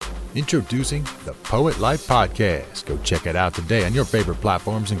Introducing the Poet Life Podcast. Go check it out today on your favorite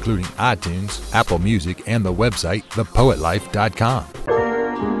platforms, including iTunes, Apple Music, and the website, thepoetlife.com.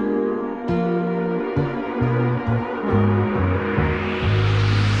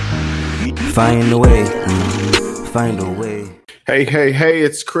 Find a way, find a way. Hey,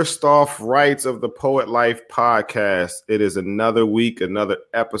 it's Christoph Wrights of the Poet Life Podcast. It is another week, another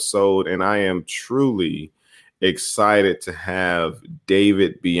episode, and I am truly excited to have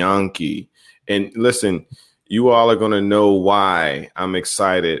David Bianchi. And listen, you all are going to know why I'm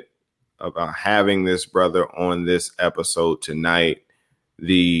excited about having this brother on this episode tonight.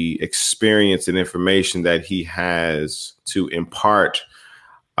 The experience and information that he has to impart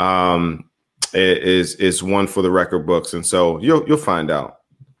is one for the record books. And so you'll find out.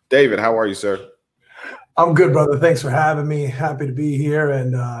 David, how are you, sir? I'm good, brother. Thanks for having me. Happy to be here.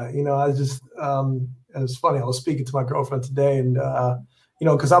 And, I just, it's funny. I was speaking to my girlfriend today and,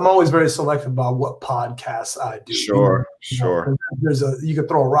 because I'm always very selective about what podcasts I do. Sure. You could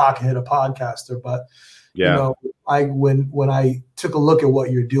throw a rock and hit a podcaster, but when I took a look at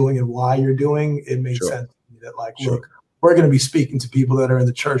what you're doing and why you're doing, it made sense to me that look, we're going to be speaking to people that are in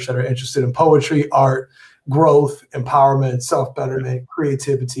the church that are interested in poetry, art, growth, empowerment, self-betterment,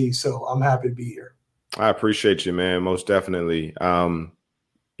 creativity. So I'm happy to be here. I appreciate you, man. Most definitely.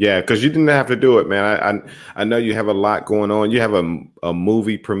 Because you didn't have to do it, man. I know you have a lot going on. You have a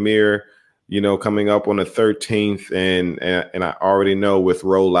movie premiere, coming up on the 13th, and I already know with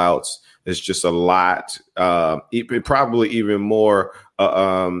rollouts, it's just a lot. Probably even more,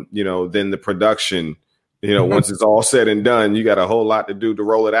 than the production. Once it's all said and done, you got a whole lot to do to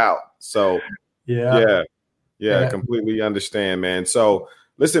roll it out. So yeah, completely understand, man. So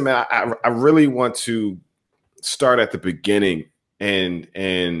listen, man, I really want to start at the beginning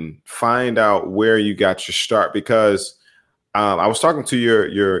and find out where you got your start, because I was talking to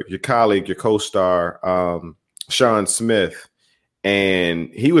your colleague, your co-star, Sean Smith,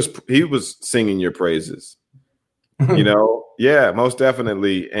 and he was singing your praises. Yeah, most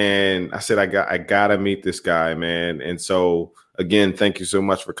definitely. And I said, I gotta meet this guy, man. And so again, thank you so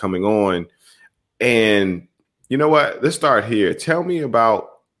much for coming on. And you know what? Let's start here. Tell me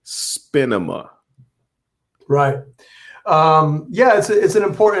about Spinema. Right. It's an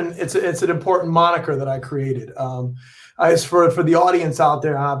important moniker that I created. As for the audience out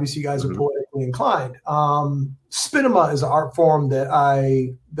there, obviously you guys are poetically inclined. Spinema is an art form that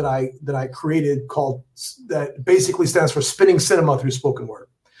I created that basically stands for spinning cinema through spoken word.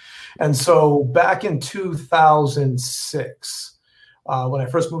 And so back in 2006, when I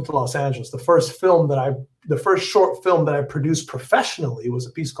first moved to Los Angeles, the first short film that I produced professionally was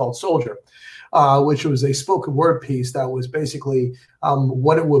a piece called Soldier, which was a spoken word piece that was basically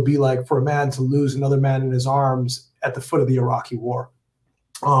what it would be like for a man to lose another man in his arms at the foot of the Iraqi war.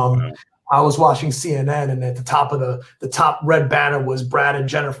 I was watching CNN, and at the top of the top red banner was Brad and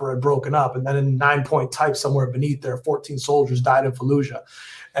Jennifer had broken up, and then in 9-point type somewhere beneath there, 14 soldiers died in Fallujah,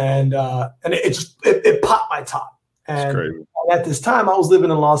 and it popped my top. And at this time, I was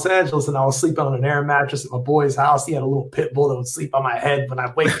living in Los Angeles, and I was sleeping on an air mattress at my boy's house. He had a little pit bull that would sleep on my head when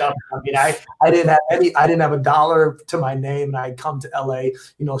I wake up. I mean, I didn't have $1 to my name, and I'd come to LA,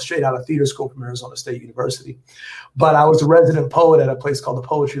 straight out of theater school from Arizona State University. But I was a resident poet at a place called the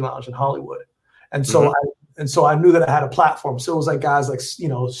Poetry Lounge in Hollywood, and so I knew that I had a platform. So it was like guys like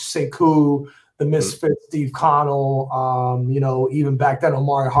Sekou, the Misfits, Steve Connell, even back then,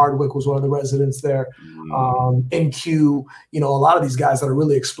 Omari Hardwick was one of the residents there. NQ, a lot of these guys that are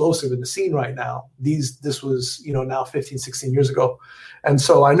really explosive in the scene right now. This was, now 15, 16 years ago. And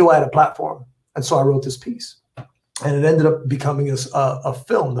so I knew I had a platform. And so I wrote this piece. And it ended up becoming a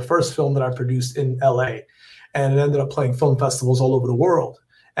film, the first film that I produced in LA. And it ended up playing film festivals all over the world.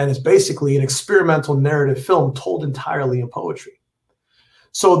 And it's basically an experimental narrative film told entirely in poetry.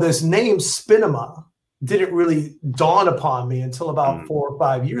 So this name Spinema didn't really dawn upon me until about 4 or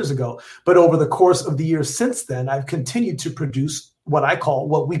 5 years ago. But over the course of the years since then, I've continued to produce what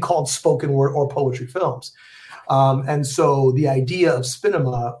we called spoken word or poetry films. And so the idea of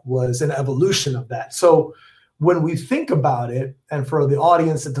Spinema was an evolution of that. So when we think about it, and for the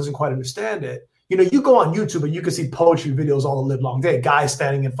audience that doesn't quite understand it, you go on YouTube and you can see poetry videos all the live long day, guys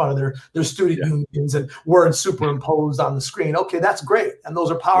standing in front of their student unions and words superimposed on the screen. Okay, that's great. And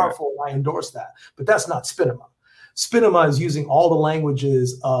those are powerful. And I endorse that. But that's not Spinema. Spinema is using all the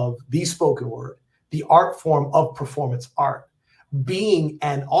languages of the spoken word, the art form of performance art, being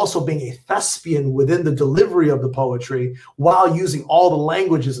a thespian within the delivery of the poetry while using all the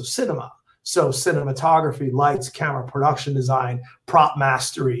languages of cinema. So cinematography, lights, camera, production design, prop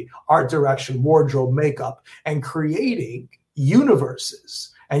mastery, art direction, wardrobe, makeup, and creating universes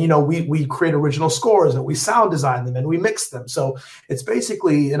And, we create original scores and we sound design them and we mix them. So it's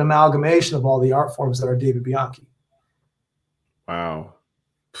basically an amalgamation of all the art forms that are David Bianchi. Wow.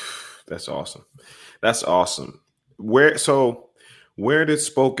 That's awesome. That's awesome. Where did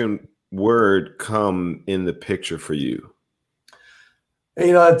spoken word come in the picture for you?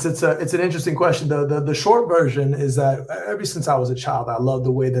 It's an interesting question. The short version is that ever since I was a child, I loved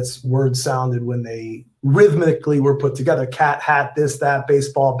the way that words sounded when they rhythmically were put together. Cat, hat, this, that,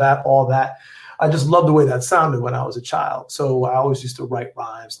 baseball, bat, all that. I just loved the way that sounded when I was a child. So I always used to write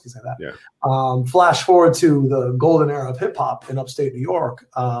rhymes, things like that. Yeah. Flash forward to the golden era of hip hop in upstate New York.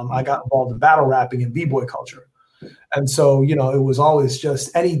 I got involved in battle rapping and b-boy culture. And so, it was always just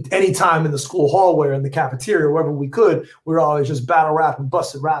any time in the school hallway or in the cafeteria, wherever we could, we were always just battle rapping,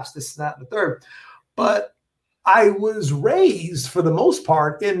 busted raps, this and that and the third. But I was raised for the most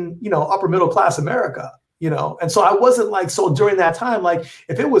part in, upper middle class America, and so I wasn't so during that time,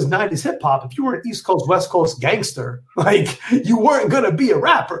 if it was 90s hip hop, if you were an East Coast, West Coast gangster, you weren't going to be a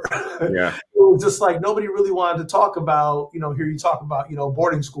rapper. Yeah. It was just nobody really wanted to talk about, hear you talk about,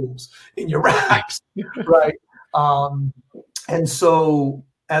 boarding schools in your raps. Right. And so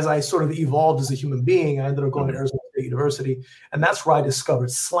as I sort of evolved as a human being, I ended up going to Arizona State University, and that's where I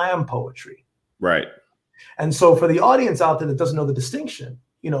discovered slam poetry. Right. And so for the audience out there that doesn't know the distinction,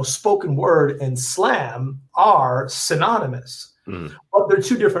 spoken word and slam are synonymous, but they're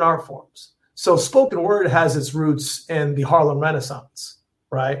two different art forms. So spoken word has its roots in the Harlem Renaissance,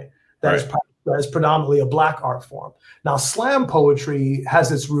 right? That is predominantly a Black art form. Now, slam poetry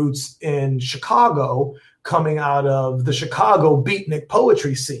has its roots in Chicago, coming out of the Chicago beatnik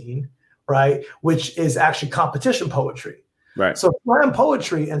poetry scene, right? Which is actually competition poetry. Right. So slam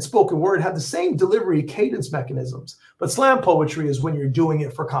poetry and spoken word have the same delivery cadence mechanisms, but slam poetry is when you're doing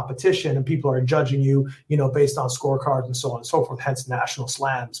it for competition and people are judging you, based on scorecards and so on and so forth, hence national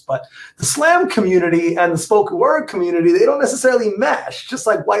slams. But the slam community and the spoken word community, they don't necessarily mesh, just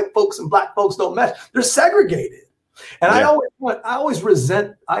like white folks and Black folks don't mesh. They're segregated. And I always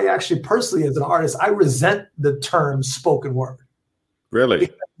resent, I actually personally as an artist, I resent the term spoken word. Really?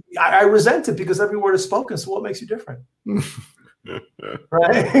 I resent it because every word is spoken. So what makes you different? Right?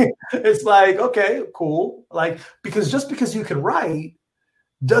 It's okay, cool. Because you can write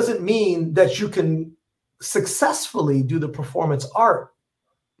doesn't mean that you can successfully do the performance art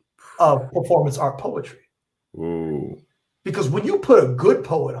of performance art poetry. Ooh. Because when you put a good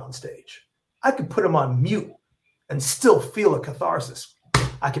poet on stage, I could put him on mute and still feel a catharsis.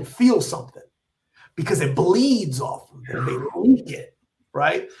 I can feel something because it bleeds off of them. They leak it.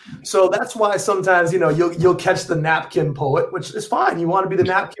 Right. So that's why sometimes, you'll catch the napkin poet, which is fine. You want to be the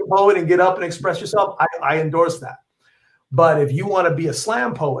napkin poet and get up and express yourself. I endorse that. But if you want to be a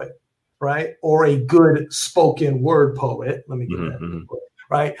slam poet, right, or a good spoken word poet, let me get that,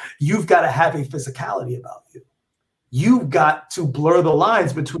 right, you've got to have a physicality about you. You've got to blur the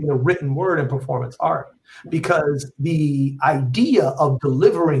lines between the written word and performance art, because the idea of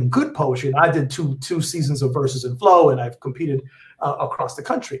delivering good poetry, and I did two seasons of Verses and Flow, and I've competed across the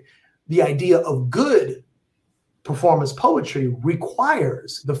country. The idea of good performance poetry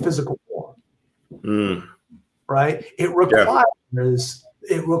requires the physical form, right? It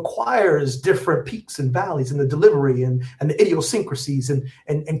requires different peaks and valleys in the delivery and the idiosyncrasies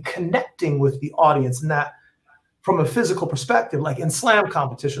and connecting with the audience. And that from a physical perspective, like in slam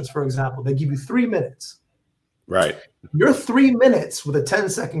competitions, for example, they give you 3 minutes. Right. Your 3 minutes with a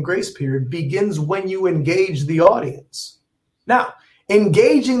 10-second grace period begins when you engage the audience. Now,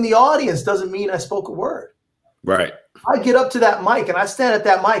 engaging the audience doesn't mean I spoke a word. Right. I get up to that mic and I stand at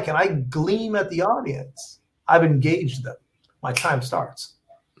that mic and I gleam at the audience. I've engaged them. My time starts.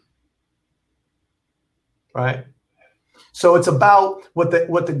 Right? So it's about what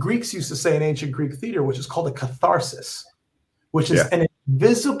the Greeks used to say in ancient Greek theater, which is called a catharsis, which is an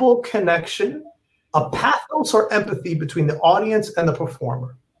invisible connection, a pathos or empathy between the audience and the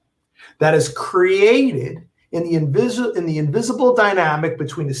performer that is created in the invisible dynamic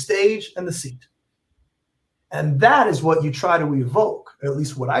between the stage and the seat. And that is what you try to evoke, at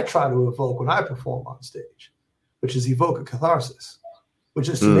least what I try to evoke when I perform on stage, which is evoke a catharsis, which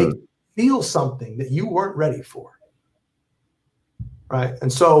is to make you feel something that you weren't ready for. Right.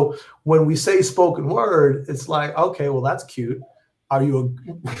 And so when we say spoken word, it's like, okay, well, that's cute. Are you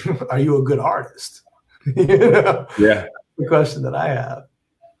a good artist? Yeah. That's the question that I have.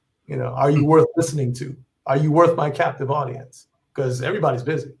 Are you worth listening to? Are you worth my captive audience? Because everybody's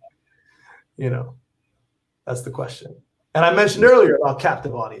busy. That's the question. And I mentioned earlier about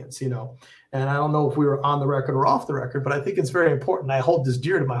captive audience, and I don't know if we were on the record or off the record, but I think it's very important. I hold this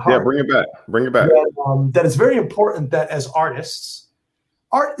dear to my heart. Yeah, bring it back. That it's very important that as artists,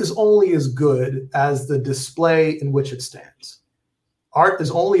 art is only as good as the display in which it stands. Art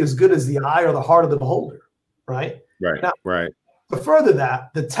is only as good as the eye or the heart of the beholder, right? Right, now, right. To further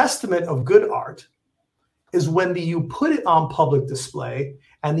that, the testament of good art is when you put it on public display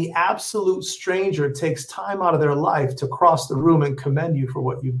and the absolute stranger takes time out of their life to cross the room and commend you for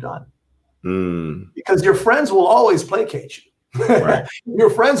what you've done. Because your friends will always placate you. Right. Your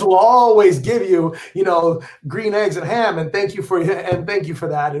friends will always give you, green eggs and ham and thank you for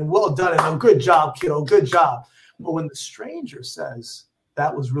that and well done and good job, kiddo, good job. But when the stranger says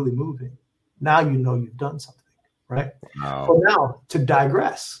that was really moving, now you know you've done something, right? Wow. So now to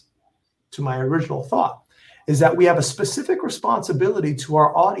digress to my original thought is that we have a specific responsibility to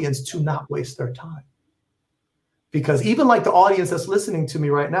our audience to not waste their time. Because even like the audience that's listening to me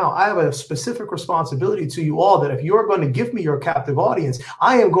right now, I have a specific responsibility to you all that if you're going to give me your captive audience,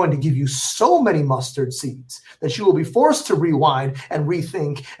 I am going to give you so many mustard seeds that you will be forced to rewind and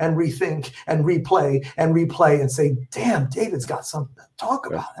rethink and rethink and replay and say, damn, David's got something to talk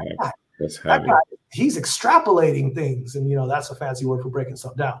about. That guy, he's extrapolating things. And, that's a fancy word for breaking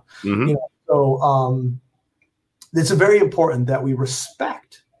stuff down. Mm-hmm. So it's very important that we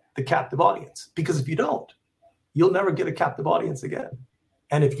respect the captive audience, because if you don't, you'll never get a captive audience again.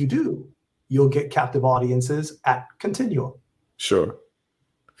 And if you do, you'll get captive audiences at Continuum. Sure.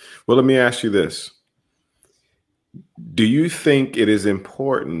 Well, let me ask you this. Do you think it is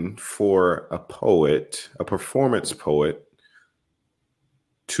important for a poet, a performance poet,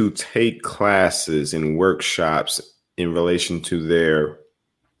 to take classes and workshops in relation to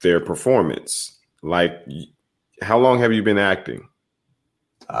their performance? Like, how long have you been acting?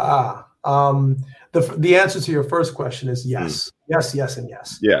 The answer to your first question is yes. Yes, and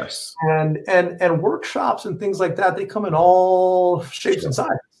yes. Yes. And workshops and things like that, they come in all shapes and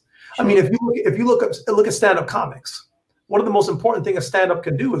sizes. Sure. I mean, if you look at stand-up comics, one of the most important things a stand-up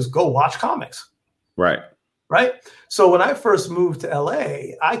can do is go watch comics. Right. So when I first moved to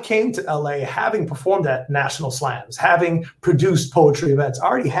LA, I came to LA having performed at national slams, having produced poetry events.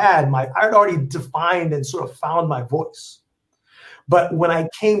 I had already defined and sort of found my voice. But when I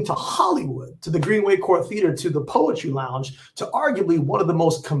came to Hollywood, to the Greenway Court Theater, to the Poetry Lounge, to arguably one of the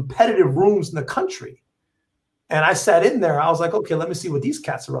most competitive rooms in the country, and I sat in there, I was like, okay, let me see what these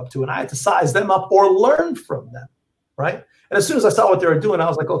cats are up to. And I had to size them up or learn from them, right? And as soon as I saw what they were doing, I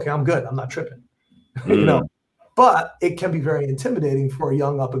was like, okay, I'm good. I'm not tripping, But it can be very intimidating for a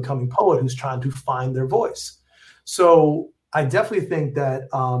young up-and-coming poet who's trying to find their voice. So I definitely think that,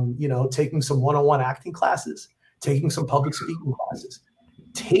 taking some one-on-one acting classes, taking some public speaking classes,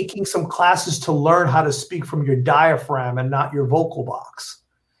 taking some classes to learn how to speak from your diaphragm and not your vocal box,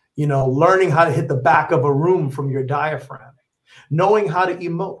 learning how to hit the back of a room from your diaphragm, knowing how to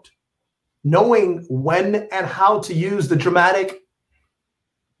emote, knowing when and how to use the dramatic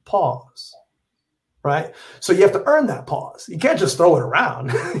pause, right? So you have to earn that pause. You can't just throw it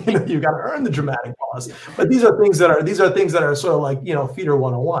around. You got to earn the dramatic pause. But these are things that are sort of like, Theater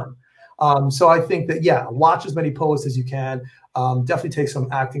 101. So I think that, watch as many poets as you can. Definitely take some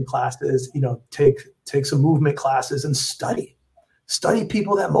acting classes, take some movement classes and study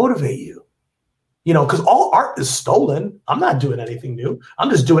people that motivate you, because all art is stolen. I'm not doing anything new. I'm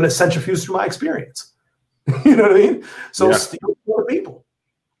just doing it centrifuged through my experience. You know what I mean? So steal from other people,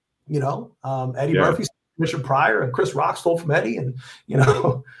 Eddie Murphy, Richard Pryor, and Chris Rock stole from Eddie, and,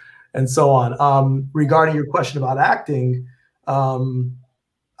 and so on. Regarding your question about acting,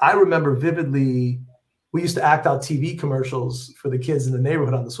 I remember vividly, we used to act out TV commercials for the kids in the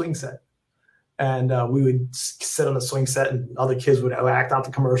neighborhood on the swing set. And we would sit on the swing set and other kids would act out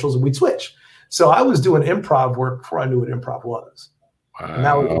the commercials and we'd switch. So I was doing improv work before I knew what improv was. Wow. And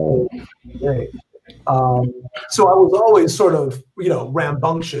that was great. So I was always sort of,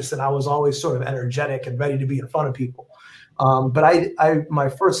 rambunctious, and I was always sort of energetic and ready to be in front of people. But my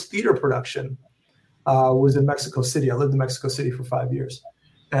first theater production was in Mexico City. I lived in Mexico City for 5 years.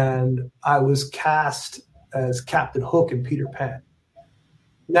 And I was cast as Captain Hook in Peter Pan.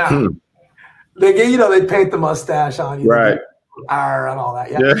 Now, they paint the mustache on you, right? And all that.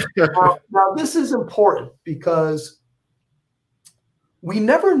 Yeah. Now, this is important because we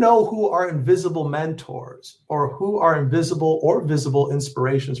never know who our invisible mentors or who our invisible or visible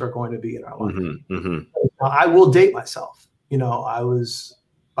inspirations are going to be in our life. Mm-hmm, mm-hmm. Now, I will date myself.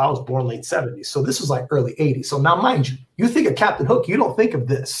 I was born late 70s. So this was like early 80s. So now, mind you, you think of Captain Hook, you don't think of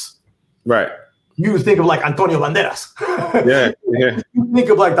this. Right. You think of like Antonio Banderas. Yeah. You think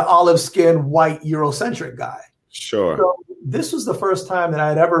of like the olive-skinned, white, Eurocentric guy. Sure. So this was the first time that I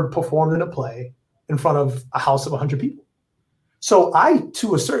had ever performed in a play in front of a house of 100 people. So I,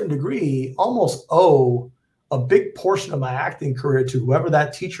 to a certain degree, almost owe a big portion of my acting career to whoever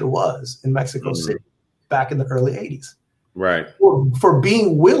that teacher was in Mexico City back in the early 80s. Right. For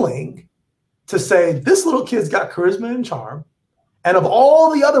being willing to say, this little kid's got charisma and charm. And of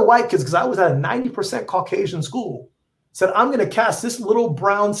all the other white kids, because I was at a 90% Caucasian school, said, I'm going to cast this little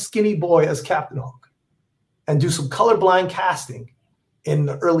brown skinny boy as Captain Hook and do some colorblind casting in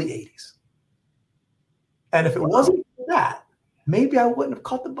the early 80s. And if it wasn't for that, maybe I wouldn't have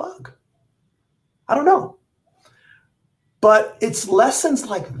caught the bug. I don't know. But it's lessons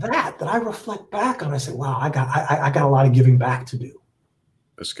like that I reflect back on. I say, wow, I got a lot of giving back to do.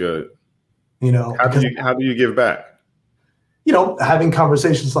 That's good. You know, how do you give back? You know, having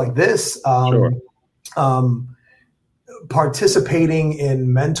conversations like this, Sure. Participating in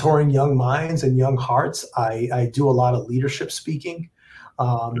mentoring young minds and young hearts. I do a lot of leadership speaking.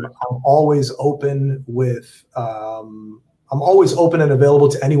 I'm always open and available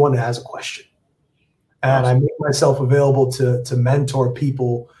to anyone that has a question. And I make myself available to mentor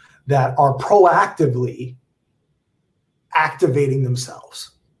people that are proactively activating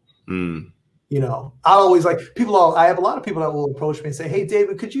themselves. You know, I always I have a lot of people that will approach me and say, hey,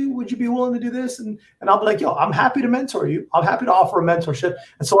 David, would you be willing to do this? And I'll be like, yo, I'm happy to mentor you. I'm happy to offer a mentorship.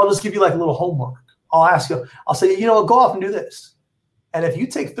 And so I'll just give you like a little homework. I'll ask you, I'll say, you know, go off and do this. And if you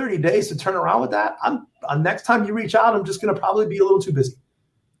take 30 days to turn around with that, next time you reach out, I'm just going to probably be a little too busy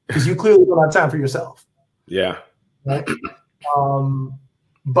because you clearly don't have time for yourself. Yeah. Right?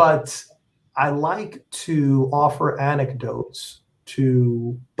 But I like to offer anecdotes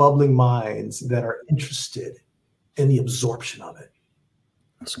to bubbling minds that are interested in the absorption of it.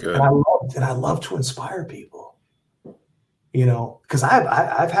 That's good. And I love to inspire people, you know, because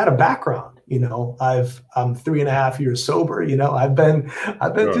I've had a background, you know, I'm 3.5 years sober, you know, I've been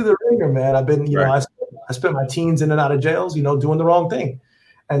through the ringer, man. I've been, you know, I spent my teens in and out of jails, you know, doing the wrong thing.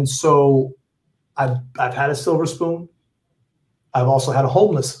 And so I've had a silver spoon. I've also had a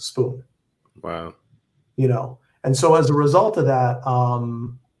homeless spoon. Wow. You know, and so as a result of that,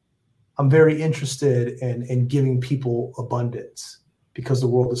 I'm very interested in giving people abundance because the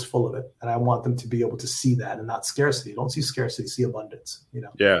world is full of it. And I want them to be able to see that and not scarcity. Don't see scarcity, see abundance, you know?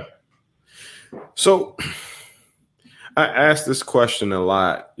 Yeah. So I ask this question a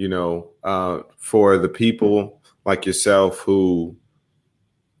lot, you know, for the people like yourself who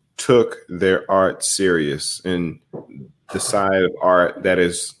took their art serious and the side of art that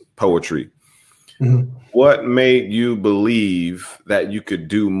is poetry. Mm-hmm. What made you believe that you could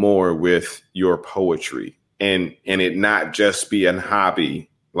do more with your poetry and it not just be a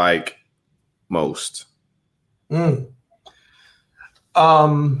hobby like most? You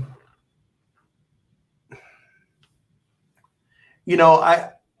know,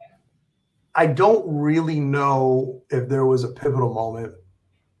 I don't really know if there was a pivotal moment.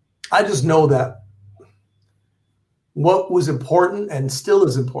 I just know that what was important and still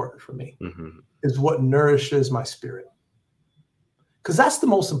is important for me is what nourishes my spirit. Because that's the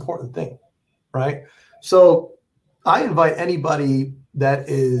most important thing, right? So I invite anybody that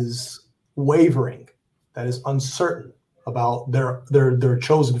is wavering, that is uncertain about their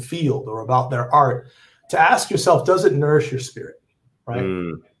chosen field or about their art, to ask yourself, does it nourish your spirit,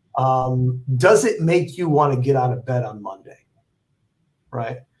 right? Does it make you want to get out of bed on Monday,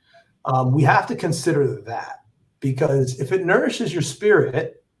 right? We have to consider that, because if it nourishes your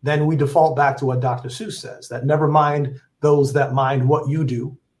spirit, then we default back to what Dr. Seuss says, that never mind those that mind what you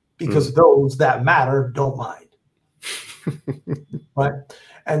do, because those that matter don't mind. Right?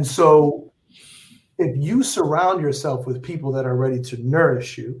 And so if you surround yourself with people that are ready to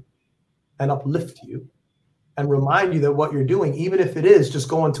nourish you and uplift you and remind you that what you're doing, even if it is just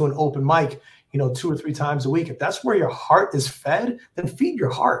going to an open mic, you know, 2 or 3 times a week, if that's where your heart is fed, then feed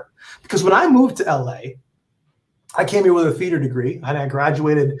your heart. Because when I moved to LA, I came here with a theater degree, and I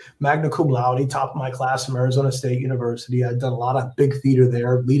graduated magna cum laude, top of my class from Arizona State University. I'd done a lot of big theater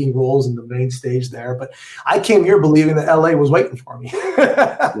there, leading roles in the main stage there. But I came here believing that LA was waiting for me.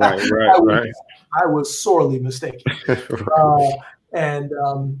 Right. I was sorely mistaken. Right.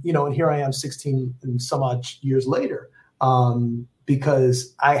 You know, and here I am 16 and some odd years later,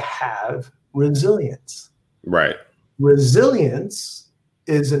 because I have resilience. Right. Resilience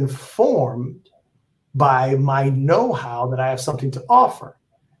is informed by my know-how that I have something to offer.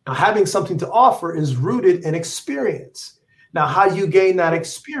 Now, having something to offer is rooted in experience. Now, how you gain that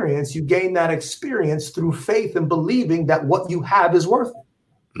experience? You gain that experience through faith and believing that what you have is worth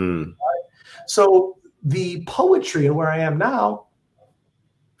it. Right? So the poetry and where I am now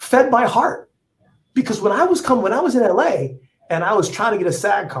fed my heart, because when I was in LA and I was trying to get a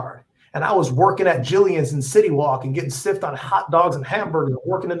SAG card, and I was working at Jillian's and City Walk and getting stiffed on hot dogs and hamburgers,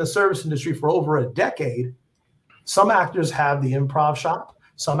 working in the service industry for over a decade, Some actors have the improv shop.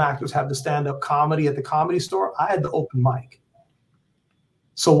 Some actors have the stand-up comedy at the Comedy Store. I had the open mic.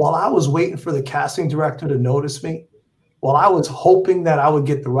 So while I was waiting for the casting director to notice me, while I was hoping that I would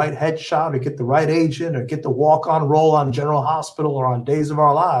get the right headshot or get the right agent or get the walk-on role on General Hospital or on Days of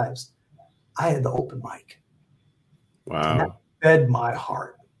Our Lives, I had the open mic. Wow. And that fed my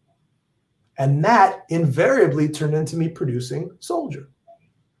heart. And that invariably turned into me producing Soldier,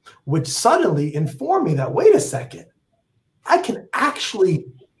 which suddenly informed me that, wait a second, I can actually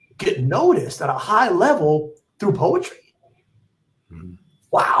get noticed at a high level through poetry. Mm-hmm.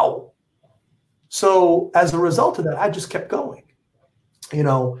 Wow. So as a result of that, I just kept going. You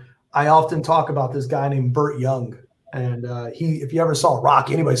know, I often talk about this guy named Burt Young. And if you ever saw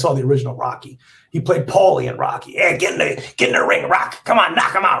Rocky, anybody saw the original Rocky, he played Paulie in Rocky. Hey, get in the ring, Rock. Come on,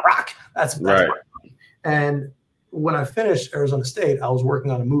 knock him out, Rock. That's right. Rocky. And when I finished Arizona State, I was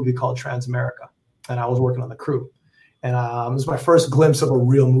working on a movie called Transamerica, and I was working on the crew. And it was my first glimpse of a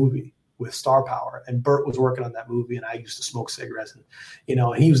real movie with star power. And Burt was working on that movie, and I used to smoke cigarettes. And, you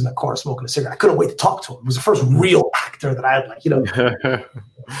know, and he was in the corner smoking a cigarette. I couldn't wait to talk to him. It was the first real actor that I had, like, you know.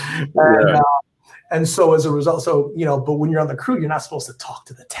 And so as a result, you know, but when you're on the crew, you're not supposed to talk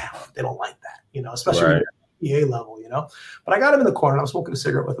to the talent. They don't like that, you know, especially when you're at PA level, you know. But I got him in the corner, and I was smoking a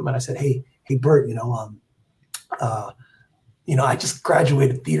cigarette with him, and I said, hey, Burt, you know, I just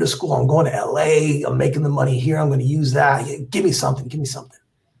graduated theater school. I'm going to LA. I'm making the money here. I'm going to use that. Give me something.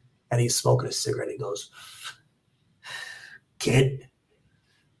 And he's smoking a cigarette. He goes, kid,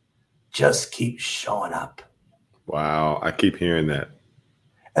 just keep showing up. Wow. I keep hearing that.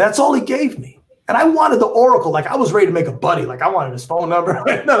 And that's all he gave me. And I wanted the oracle. Like, I was ready to make a buddy. Like, I wanted his phone number.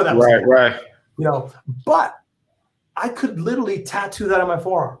 None of that. Right. You know, but I could literally tattoo that on my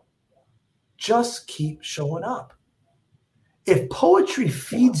forearm. Just keep showing up. If poetry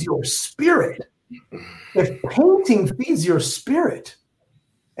feeds your spirit, if painting feeds your spirit,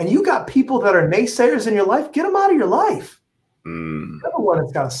 and you got people that are naysayers in your life, get them out of your life. You're the one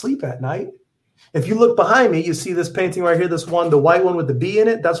that's got to sleep at night. If you look behind me, you see this painting right here, this one, the white one with the bee in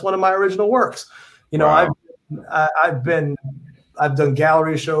it. That's one of my original works. You know, wow. I've done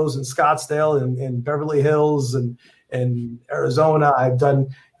gallery shows in Scottsdale and in Beverly Hills and in Arizona. I've done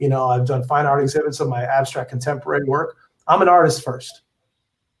fine art exhibits of my abstract contemporary work. I'm an artist first.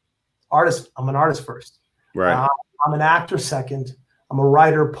 I'm an artist first. Right. I'm an actor second. I'm a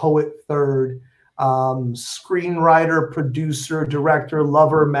writer, poet third. Screenwriter, producer, director,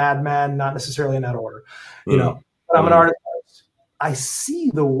 lover, madman, not necessarily in that order, you know, but I'm an artist. I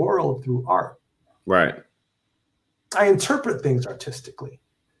see the world through art. Right. I interpret things artistically.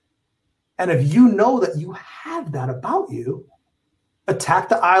 And if you know that you have that about you, attack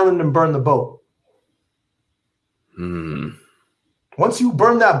the island and burn the boat. Once you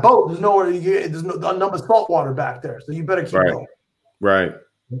burn that boat, there's no number of salt water back there. So you better keep going. Right.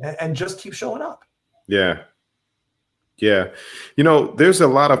 And just keep showing up. Yeah. You know, there's a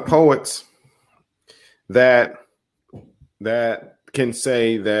lot of poets that can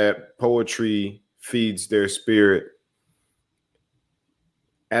say that poetry feeds their spirit.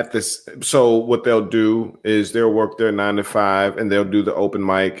 So what they'll do is they'll work their 9 to 5 and they'll do the open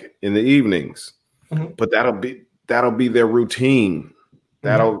mic in the evenings. Mm-hmm. But that'll be their routine.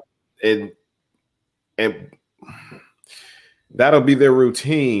 That'll be their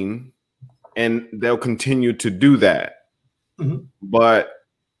routine, and they'll continue to do that. Mm-hmm. But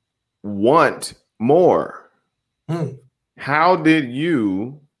want more. How did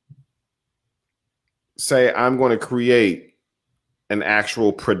you say, I'm going to create an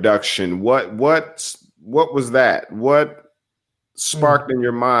actual production? What was that? What sparked in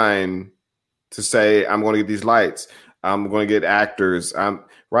your mind to say, I'm going to get these lights, I'm going to get actors?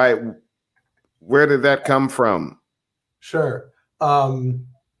 Right. Where did that come from? Sure. You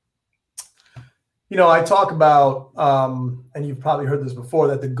know, I talk about, and you've probably heard this before,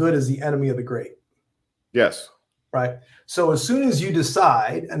 that the good is the enemy of the great. Yes. Right. So as soon as you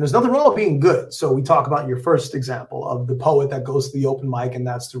decide, and there's nothing wrong with being good. So we talk about your first example of the poet that goes to the open mic, and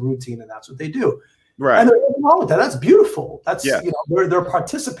that's the routine, and that's what they do. Right. And there's nothing wrong with that. That's beautiful. That's, you know, they're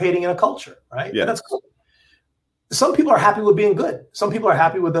participating in a culture, right? Yeah. And that's cool. Some people are happy with being good. Some people are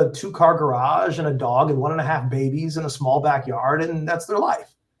happy with a 2-car garage and a dog and 1.5 babies in a small backyard, and that's their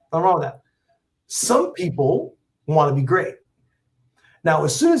life. Nothing wrong with that. Some people want to be great. Now,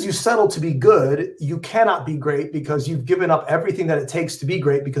 as soon as you settle to be good, you cannot be great because you've given up everything that it takes to be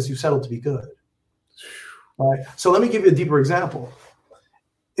great because you've settled to be good. All right. So let me give you a deeper example.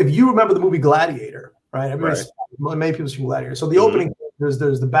 If you remember the movie Gladiator, right? Many people have seen Gladiator. So the opening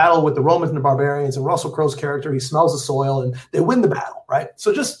There's the battle with the Romans and the barbarians, and Russell Crowe's character, he smells the soil, and they win the battle, right?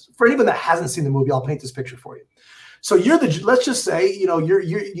 So just for anyone that hasn't seen the movie, I'll paint this picture for you. So let's just say,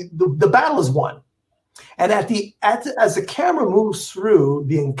 the battle is won. And as the camera moves through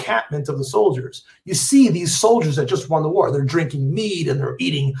the encampment of the soldiers, you see these soldiers that just won the war. They're drinking mead and they're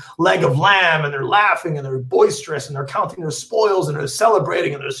eating leg of lamb and they're laughing and they're boisterous and they're counting their spoils and they're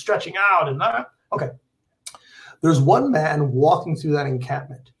celebrating and they're stretching out and that. Okay. There's one man walking through that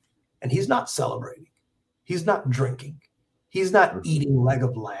encampment and he's not celebrating. He's not drinking. He's not eating leg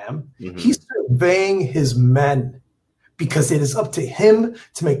of lamb. Mm-hmm. He's surveying his men, because it is up to him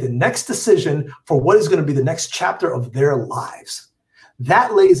to make the next decision for what is going to be the next chapter of their lives.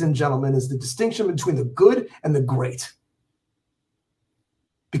 That, ladies and gentlemen, is the distinction between the good and the great.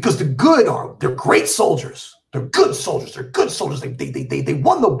 Because the good they're great soldiers. They're good soldiers. They're good soldiers. They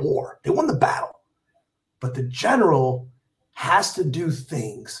won the war. They won the battle. But the general has to do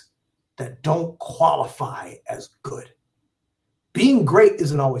things that don't qualify as good. Being great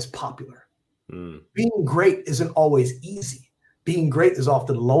isn't always popular. Being great isn't always easy. Being great is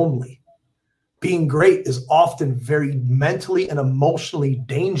often lonely. Being great is often very mentally and emotionally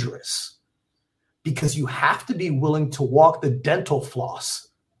dangerous, because you have to be willing to walk the dental floss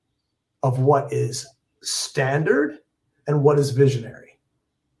of what is standard and what is visionary.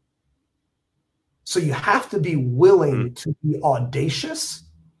 So you have to be willing to be audacious,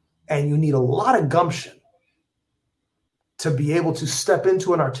 and you need a lot of gumption to be able to step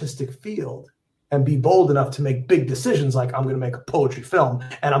into an artistic field and be bold enough to make big decisions like, I'm going to make a poetry film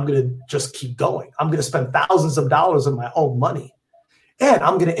and I'm going to just keep going. I'm going to spend thousands of dollars of my own money. And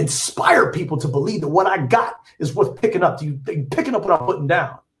I'm going to inspire people to believe that what I got is worth picking up. You picking up what I'm putting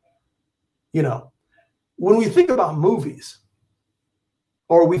down. When we think about movies,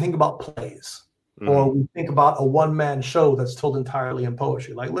 or we think about plays, or we think about a one-man show that's told entirely in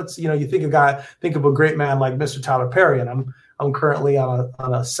poetry. Like, you think of a great man like Mr. Tyler Perry, and I'm currently on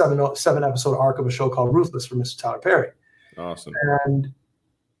a seven episode arc of a show called Ruthless for Mr. Tyler Perry. Awesome. And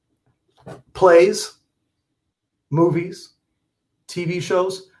plays, movies, TV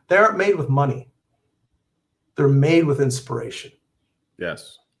shows, they aren't made with money. They're made with inspiration.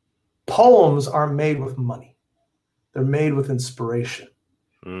 Yes. Poems aren't made with money. They're made with inspiration.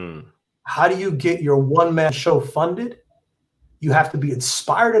 How do you get your one-man show funded? You have to be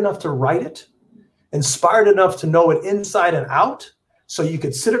inspired enough to write it, inspired enough to know it inside and out, so you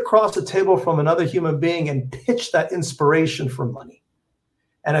could sit across the table from another human being and pitch that inspiration for money.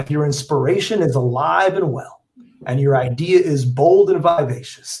 And if your inspiration is alive and well, and your idea is bold and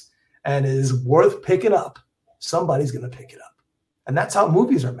vivacious, and is worth picking up, somebody's going to pick it up. And that's how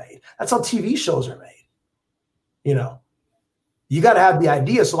movies are made. That's how TV shows are made. You got to have the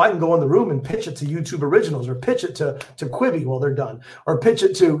idea so I can go in the room and pitch it to YouTube Originals, or pitch it to Quibi while they're done, or pitch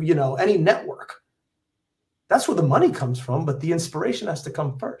it to, any network. That's where the money comes from, but the inspiration has to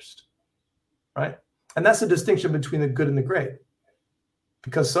come first, right? And that's the distinction between the good and the great.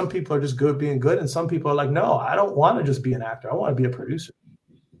 Because some people are just good being good, and some people are like, no, I don't want to just be an actor. I want to be a producer.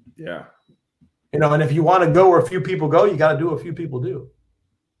 Yeah. And if you want to go where a few people go, you got to do what a few people do.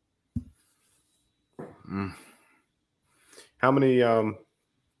 How many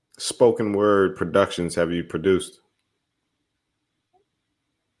spoken word productions have you produced?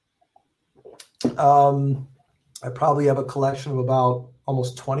 I probably have a collection of about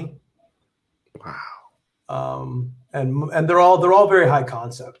almost 20. Wow. And they're all very high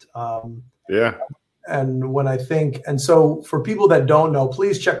concept. Yeah. And when I think, and so for people that don't know,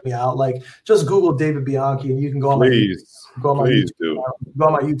 please check me out. Like, just Google David Bianchi, and you can go on my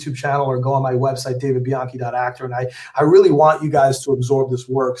YouTube channel, or go on my website, davidbianchi.actor. And I really want you guys to absorb this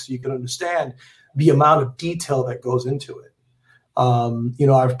work so you can understand the amount of detail that goes into it.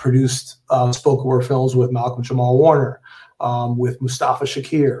 I've produced spoken word films with Malcolm Jamal Warner, with Mustafa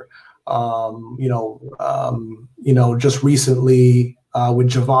Shakir, just recently with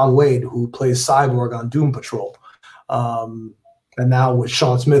Javon Wade, who plays Cyborg on Doom Patrol, and now with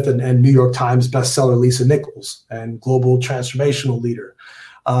Sean Smith and New York Times bestseller Lisa Nichols and global transformational leader.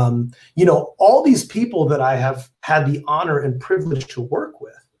 All these people that I have had the honor and privilege to work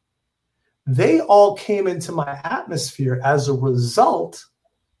with, they all came into my atmosphere as a result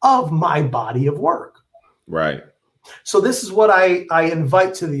of my body of work. Right. So this is what I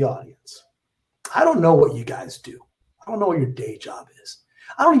invite to the audience. I don't know what you guys do. I don't know what your day job is.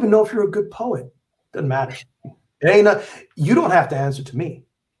 I don't even know if you're a good poet. Doesn't matter. You don't have to answer to me.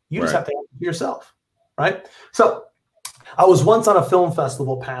 You just have to answer to yourself. Right. So I was once on a film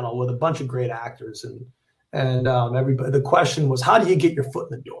festival panel with a bunch of great actors, and everybody, the question was, how do you get your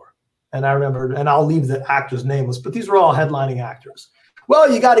foot in the door? And I remember, and I'll leave the actors nameless, but these were all headlining actors.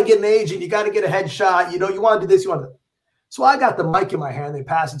 Well, you got to get an agent. You got to get a headshot. You know, you want to do this. You want to. So I got the mic in my hand. They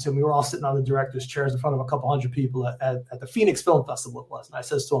passed it to me. We were all sitting on the director's chairs in front of a couple hundred people at the Phoenix Film Festival. It was, and I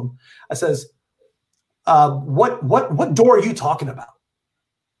says to him, I says, "What door are you talking about?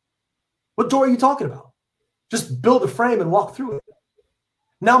 What door are you talking about? Just build a frame and walk through it."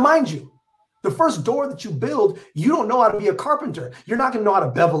 Now, mind you, the first door that you build, you don't know how to be a carpenter. You're not going to know how to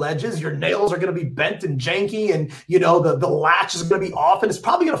bevel edges. Your nails are going to be bent and janky, and you know the latch is going to be off, and it's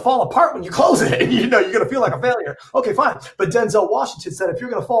probably going to fall apart when you close it. And, you know, you're going to feel like a failure. Okay, fine. But Denzel Washington said, if you're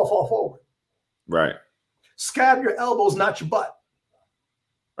going to fall forward. Right. Scab your elbows, not your butt.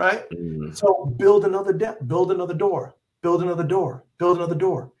 Right. Mm. So build another build another door. Build another door. Build another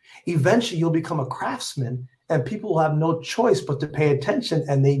door. Eventually, you'll become a craftsman. And people will have no choice but to pay attention,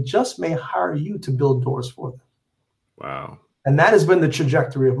 and they just may hire you to build doors for them. Wow. And that has been the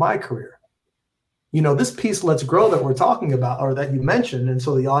trajectory of my career. You know, this piece, Let's Grow, that we're talking about, or that you mentioned, and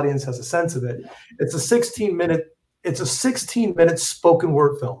so the audience has a sense of it. It's a 16-minute spoken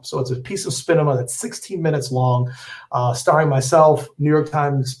word film. So it's a piece of cinema that's 16 minutes long, starring myself, New York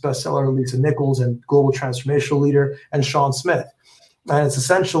Times bestseller Lisa Nichols, and global transformational leader, and Sean Smith. And it's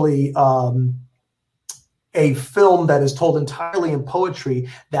essentially a film that is told entirely in poetry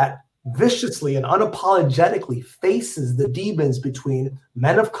that viciously and unapologetically faces the demons between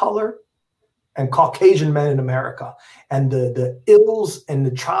men of color and Caucasian men in America, and the ills and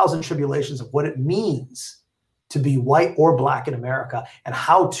the trials and tribulations of what it means to be white or black in America, and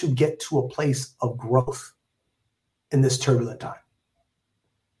how to get to a place of growth in this turbulent time.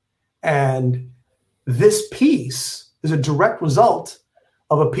 And this piece is a direct result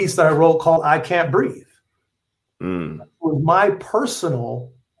of a piece that I wrote called I Can't Breathe. It was my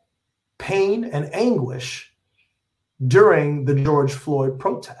personal pain and anguish during the George Floyd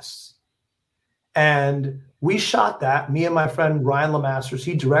protests. And we shot that, me and my friend Ryan Lemasters,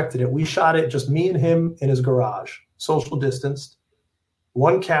 he directed it. We shot it, just me and him in his garage, social distanced,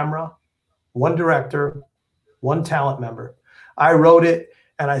 one camera, one director, one talent member. I wrote it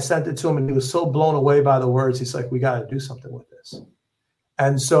and I sent it to him, and he was so blown away by the words. He's like, we got to do something with this.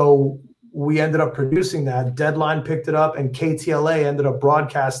 And so we ended up producing that. Deadline picked it up, and KTLA ended up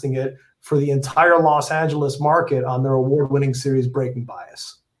broadcasting it for the entire Los Angeles market on their award-winning series Breaking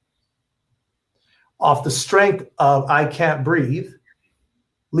Bias. Off the strength of I Can't Breathe,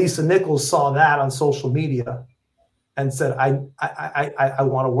 Lisa Nichols saw that on social media and said, I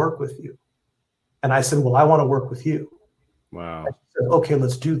want to work with you. And I said, well, I want to work with you. Wow. I said, okay,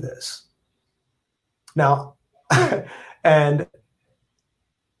 let's do this. Now, and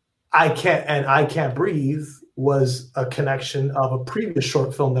I Can't Breathe was a connection of a previous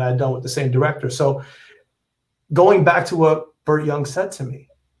short film that I'd done with the same director. So going back to what Burt Young said to me,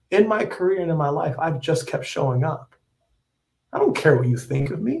 in my career and in my life, I've just kept showing up. I don't care what you think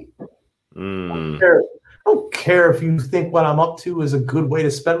of me. I don't care if you think what I'm up to is a good way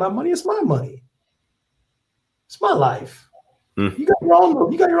to spend my money. It's my money. It's my life. You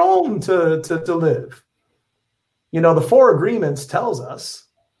got your own to live. You know, the 4 Agreements tells us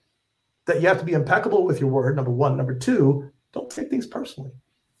that you have to be impeccable with your word, number 1. Number 2, don't take things personally.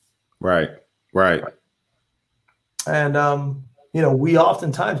 Right. And, you know, we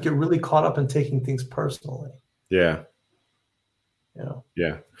oftentimes get really caught up in taking things personally. Yeah. You know?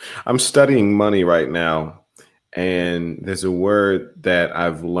 Yeah. I'm studying money right now, and there's a word that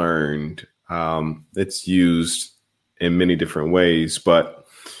I've learned. It's used in many different ways, but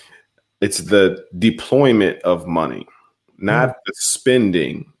it's the deployment of money, not the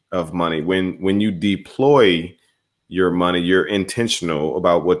spending of money. When you deploy your money, you're intentional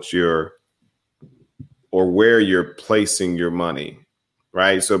about where you're placing your money,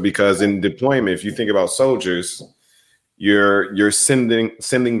 right? So because in deployment, if you think about soldiers, you're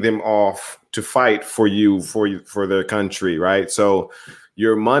sending them off to fight for their country, right? So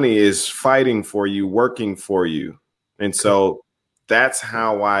your money is fighting for you, working for you. And so that's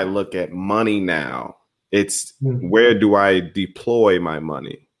how I look at money now. It's where do I deploy my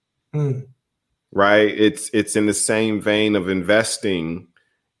money? Right? It's in the same vein of investing.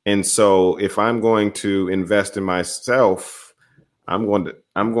 And so if I'm going to invest in myself, I'm going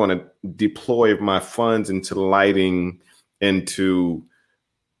to deploy my funds into lighting, into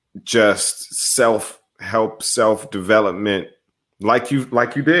just self-help, self-development, like you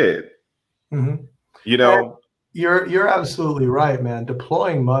did. You know, you're absolutely right, man.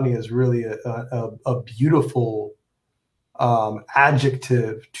 Deploying money is really a beautiful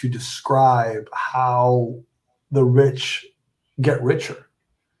adjective to describe how the rich get richer.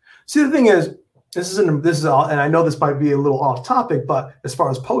 See, the thing is, this is all, and I know this might be a little off topic, but as far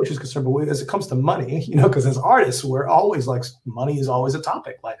as poetry is concerned, but as it comes to money, because as artists, we're always like, money is always a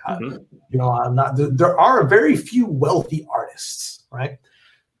topic. Like, I'm not. There are very few wealthy artists, right?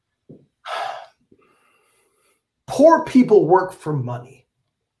 Poor people work for money.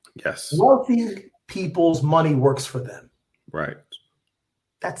 Yes. Wealthy people's money works for them. Right.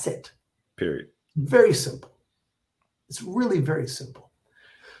 That's it. Period. Very simple. It's really very simple.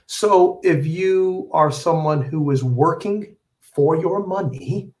 So if you are someone who is working for your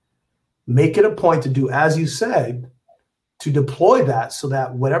money, make it a point to do, as you said, to deploy that so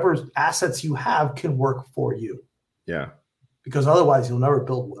that whatever assets you have can work for you. Yeah. Because otherwise you'll never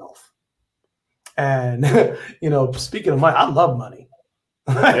build wealth. And, speaking of money, I love money.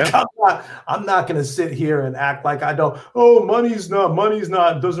 Yeah. I'm not going to sit here and act like I don't. Oh, money's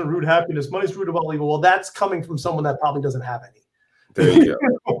not, doesn't root happiness. Money's root of all evil. Well, that's coming from someone that probably doesn't have any. There you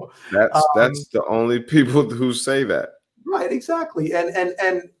go. That's the only people who say that. Right, exactly.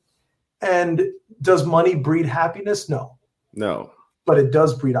 And does money breed happiness? No. But it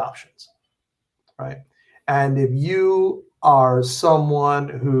does breed options. Right. And if you are someone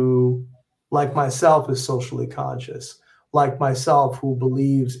who, like myself, is socially conscious, like myself, who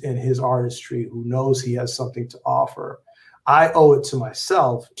believes in his artistry, who knows he has something to offer, I owe it to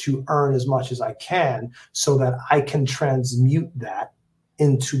myself to earn as much as I can so that I can transmute that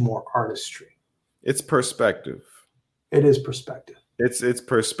into more artistry. It's perspective. It is perspective. It's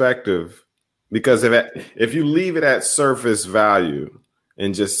perspective, because if you leave it at surface value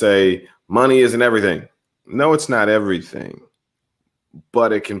and just say money isn't everything, no, it's not everything,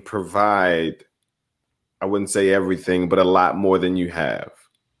 but it can provide, I wouldn't say everything, but a lot more than you have.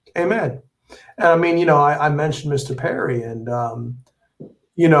 Amen. And I mean, I mentioned Mr. Perry, and,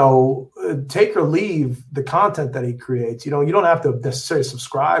 take or leave the content that he creates. You don't have to necessarily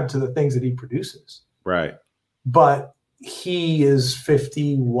subscribe to the things that he produces. Right. But he is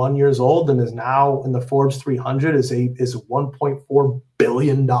 51 years old and is now in the Forbes 300 is $1.4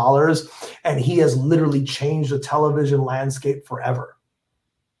 billion. And he has literally changed the television landscape forever.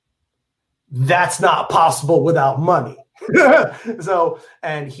 That's not possible without money.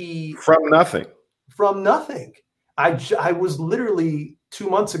 From nothing. I was literally 2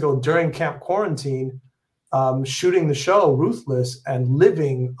 months ago during Camp Quarantine, shooting the show Ruthless and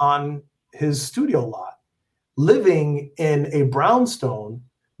living on his studio lot, living in a brownstone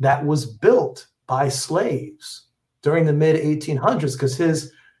that was built by slaves during the mid 1800s, because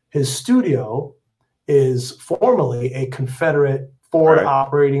his studio is formerly a Confederate Ford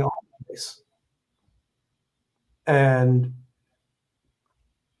operating office. And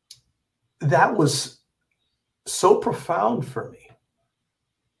that was so profound for me.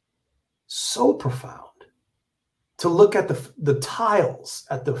 So profound to look at the tiles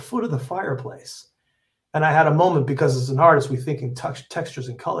at the foot of the fireplace. And I had a moment, because as an artist, we think in textures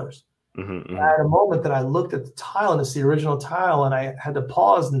and colors. Mm-hmm. I had a moment that I looked at the tile, and it's the original tile, and I had to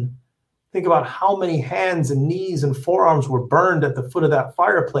pause and think about how many hands and knees and forearms were burned at the foot of that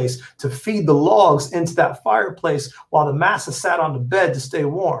fireplace to feed the logs into that fireplace while the massa sat on the bed to stay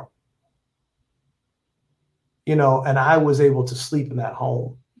warm. And I was able to sleep in that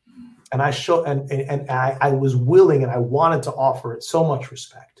home. And I was willing, and I wanted to offer it so much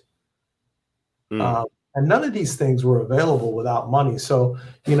respect. And none of these things were available without money. So,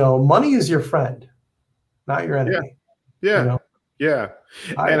 money is your friend, not your enemy. Yeah. Yeah.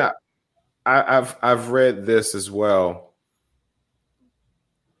 And I've read this as well.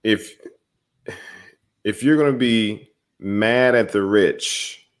 If you're going to be mad at the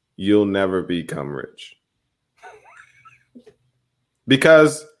rich, you'll never become rich.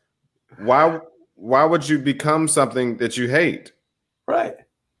 Because why would you become something that you hate? Right.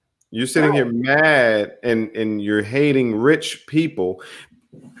 You're sitting here mad and you're hating rich people.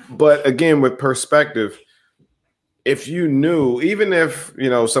 But again, with perspective, if you knew, even if,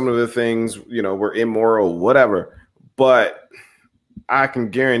 some of the things, were immoral, whatever, but I can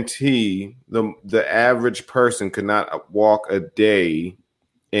guarantee the average person could not walk a day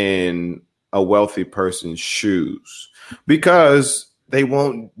in a wealthy person's shoes, because they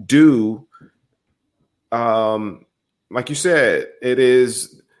won't do, like you said, it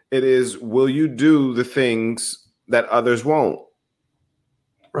is, will you do the things that others won't?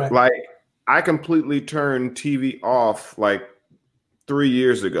 Right. Like, I completely turned TV off like 3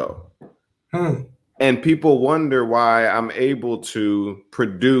 years ago. And people wonder why I'm able to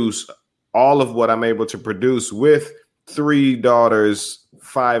produce all of what I'm able to produce with 3 daughters,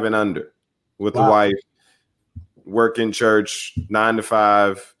 5 and under, with a wife, work in church, 9 to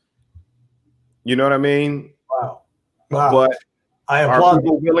 5. You know what I mean? Wow. But I Are applaud.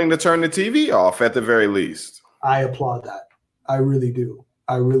 people willing to turn the TV off at the very least? I applaud that. I really do.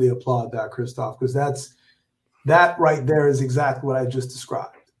 I really applaud that, Christoph, because that right there is exactly what I just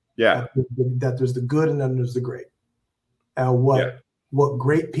described. Yeah. That there's the good and then there's the great. And what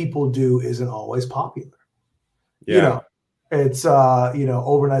great people do isn't always popular. Yeah. You know, it's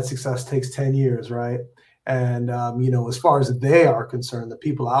overnight success takes 10 years, right? And as far as they are concerned, the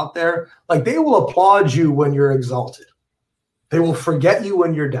people out there, like, they will applaud you when you're exalted. They will forget you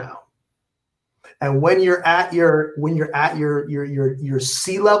when you're down. And when you're at your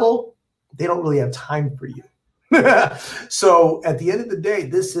sea level, they don't really have time for you. So at the end of the day,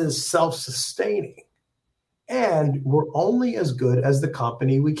 this is self-sustaining. And we're only as good as the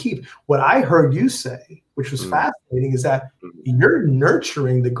company we keep. What I heard you say, which was fascinating, is that you're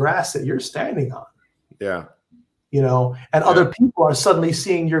nurturing the grass that you're standing on. Yeah. And other people are suddenly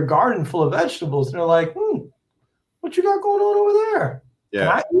seeing your garden full of vegetables. And they're like, what you got going on over there?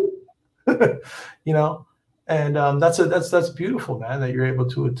 Yeah. Can I eat? And that's beautiful, man, that you're able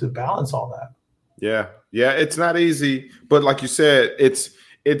to balance all that. Yeah. Yeah. It's not easy, but like you said, it's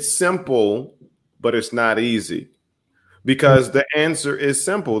simple, but it's not easy, because the answer is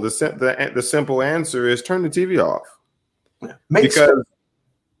simple. The simple answer is turn the TV off.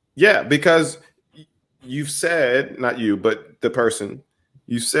 Because you've said, not you, but the person,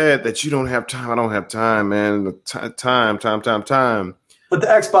 you said that you don't have time. I don't have time, man. Time. Put the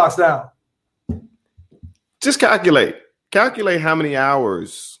Xbox down. Just calculate how many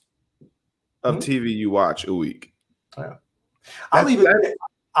hours of TV you watch a week. Yeah. I'll even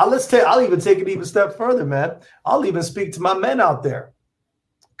take it even a step further, man. I'll even speak to my men out there.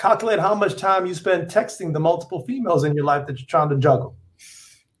 Calculate how much time you spend texting the multiple females in your life that you're trying to juggle.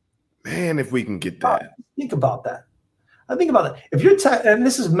 Man, if we can get that. Think about that. I think about it. If you're and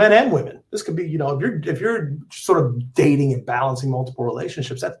this is men and women. This could be, if you're sort of dating and balancing multiple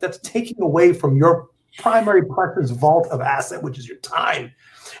relationships, that's taking away from your primary partner's vault of asset, which is your time.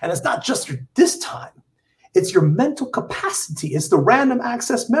 And it's not just this time. It's your mental capacity. It's the random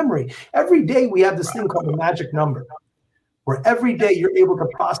access memory. Every day we have this thing called the magic number, where every day you're able to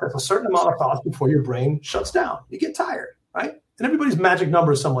process a certain amount of thoughts before your brain shuts down. You get tired, right? And everybody's magic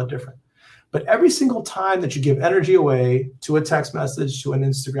number is somewhat different. But every single time that you give energy away to a text message, to an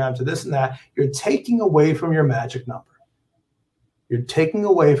Instagram, to this and that, you're taking away from your magic number. You're taking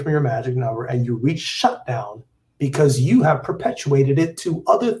away from your magic number, and you reach shutdown because you have perpetuated it to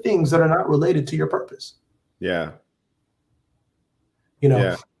other things that are not related to your purpose. Yeah.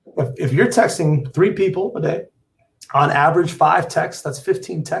 If you're texting 3 people a day, on average 5 texts, that's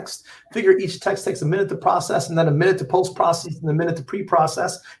 15 texts. Figure each text takes a minute to process, and then a minute to post-process, and a minute to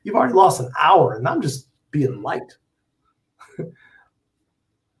pre-process. You've already lost an hour, and I'm just being light.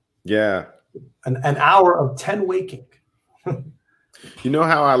 Yeah. An hour of 10 waking. You know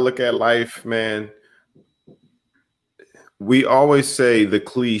how I look at life, man? We always say the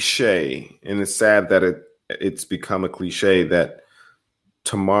cliche, and it's sad that it's become a cliche, that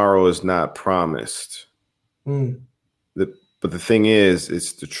tomorrow is not promised. But the thing is,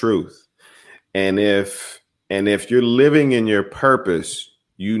 it's the truth. And if you're living in your purpose,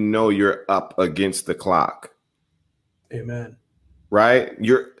 you're up against the clock. Amen. Right?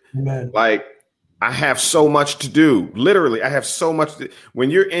 Amen. Like, I have so much to do. Literally, I have so much when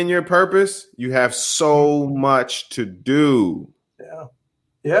you're in your purpose, you have so much to do. Yeah.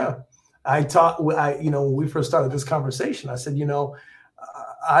 Yeah. When we first started this conversation, I said, again,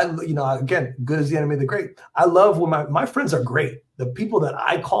 good is the enemy of the great. I love when my friends are great. The people that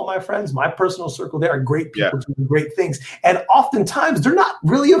I call my friends, my personal circle, they are great people doing great things. And oftentimes they're not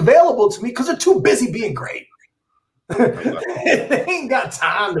really available to me because they're too busy being great. They ain't got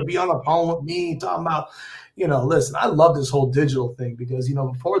time to be on the phone with me talking about, listen, I love this whole digital thing because,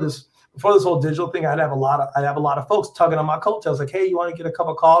 before this whole digital thing, I'd have a lot of folks tugging on my coattails like, hey, you want to get a cup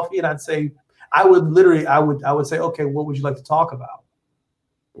of coffee? And I'd say, I would say, okay, what would you like to talk about?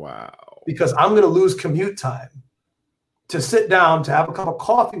 Wow. Because I'm going to lose commute time to sit down, to have a cup of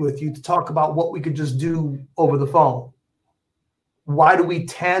coffee with you, to talk about what we could just do over the phone. Why do we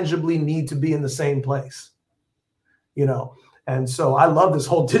tangibly need to be in the same place? And so I love this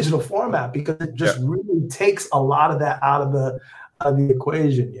whole digital format because it just really takes a lot of that out of the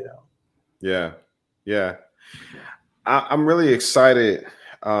equation, Yeah. Yeah. I'm really excited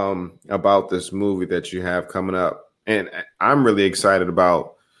about this movie that you have coming up. And I'm really excited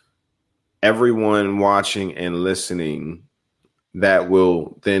about everyone watching and listening that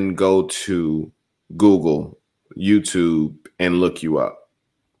will then go to Google, YouTube, and look you up.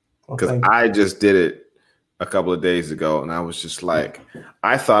 Because I just did it a couple of days ago, and I was just like,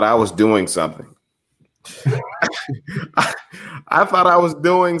 I thought I was doing something. I thought I was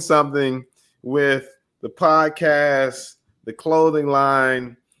doing something with the podcast, the clothing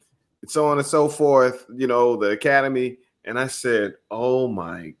line, so on and so forth, you know, the academy. And I said, oh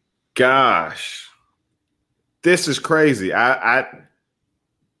my gosh, this is crazy. I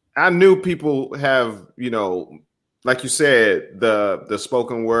knew people have, you know, like you said, the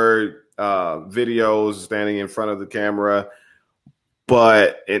spoken word videos standing in front of the camera,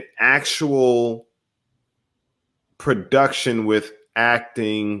 but an actual production with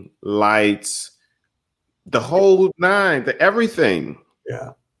acting, lights, the whole nine, the everything.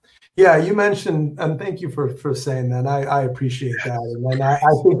 Yeah. Yeah, you mentioned, and thank you for saying that. I appreciate that. And I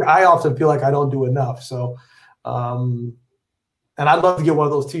think I often feel like I don't do enough. So, and I'd love to get one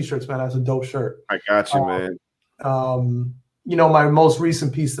of those T-shirts, man. That's a dope shirt. I got you, man. You know, my most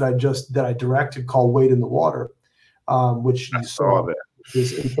recent piece that I directed called "Wade in the Water," which you saw.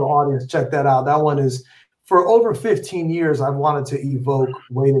 If the audience, check that out. That one is for over 15 years. I've wanted to evoke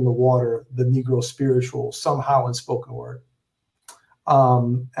 "Wade in the Water," the Negro spiritual, somehow in spoken word.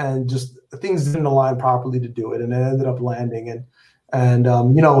 And just things didn't align properly to do it, and it ended up landing. And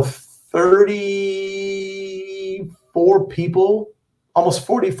you know, 34 people, almost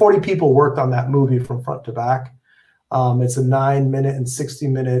 40 people worked on that movie from front to back. It's a 9-minute and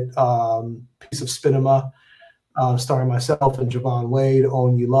 60-minute piece of cinema, starring myself and Javon Wade,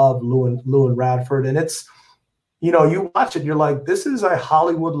 Owen You Love, Lou and Radford. And it's, you know, you watch it, you're like, this is a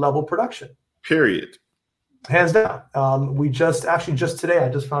Hollywood level production. Period. Hands down. We just today, I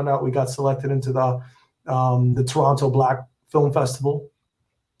just found out we got selected into the Toronto Black Film Festival.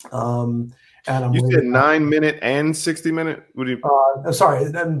 And you said 9-minute and 60-minute? What do you? Sorry,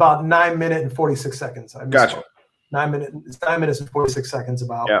 about 9 minutes and 46 seconds. Gotcha. 9 minutes. It's 9 minutes and 46 seconds.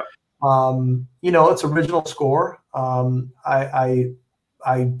 About. Yeah. You know, it's original score. I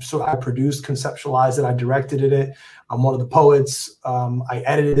produced, conceptualized it. I directed it. I'm one of the poets. I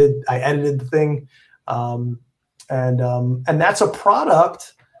edited the thing. And that's a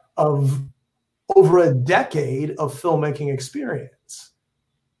product of over a decade of filmmaking experience,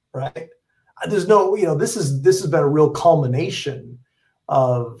 right? There's no, you know, this has been a real culmination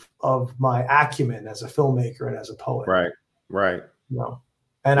of my acumen as a filmmaker and as a poet. Right. You know,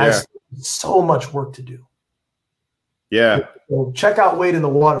 and I still have so much work to do. Yeah. So check out "Wade in the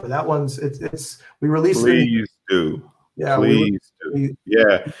Water." That one's we released. Please do. Yeah, please do.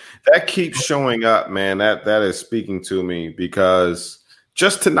 Yeah, that keeps showing up, man. That is speaking to me because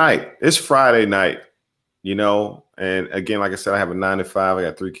just tonight, it's Friday night, you know, and again, like I said, I have a 9 to 5. I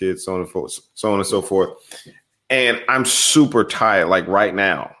got 3 kids, so on and so forth, and I'm super tired, like right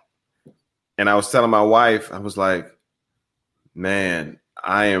now. And I was telling my wife, I was like, man,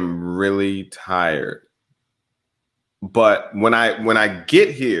 I am really tired. But when I get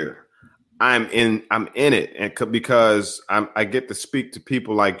here, I'm in it, and because I get to speak to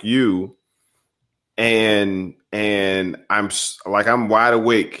people like you, and I'm wide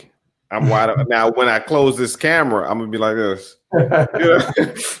awake. I'm wide awake. Now, when I close this camera, I'm gonna be like this.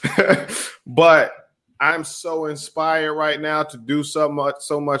 But I'm so inspired right now to do so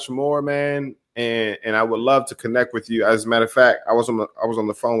much more, man. And I would love to connect with you. As a matter of fact, I was on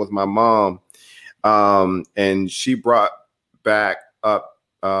the phone with my mom, and she brought back up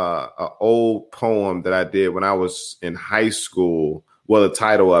an old poem that I did when I was in high school. Well, the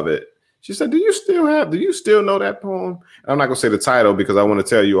title of it. She said, do you still know that poem? I'm not gonna say the title because I want to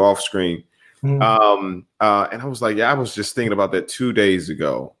tell you off screen. And I was like, yeah, I was just thinking about that 2 days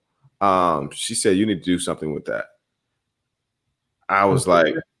ago. She said, you need to do something with that. I was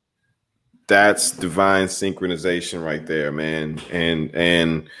like, that's divine synchronization right there, man.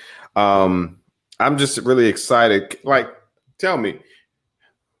 And I'm just really excited. Like, tell me,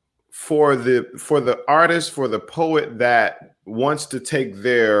 for the artist, for the poet that wants to take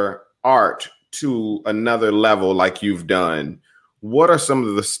their art to another level like you've done, what are some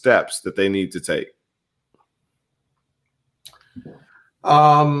of the steps that they need to take?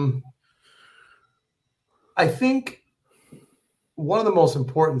 I think one of the most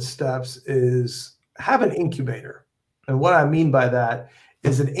important steps is have an incubator. And what I mean by that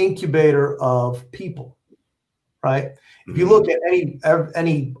is an incubator of people, right? If you look at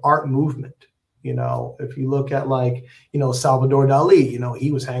any art movement, you know, if you look at Salvador Dali,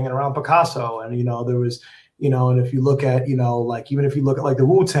 he was hanging around Picasso, and, there was, and if you look at, even if you look at the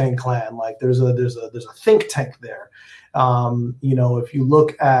Wu-Tang Clan, there's a think tank there. If you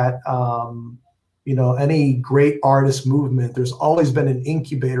look at, any great artist movement, there's always been an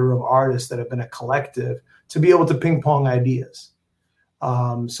incubator of artists that have been a collective to be able to ping pong ideas.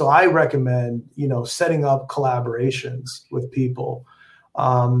 So I recommend, setting up collaborations with people.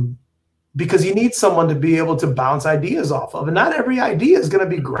 because you need someone to be able to bounce ideas off of. And not every idea is going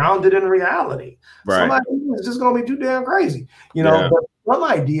to be grounded in reality. Right. Some idea is just going to be too damn crazy, you know. Yeah. But one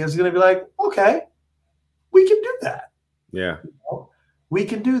idea is going to be like, okay, we can do that. Yeah. You know? We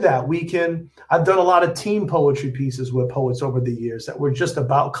can do that. I've done a lot of team poetry pieces with poets over the years that were just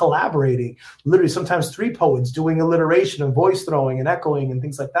about collaborating. Literally, sometimes 3 poets doing alliteration and voice throwing and echoing and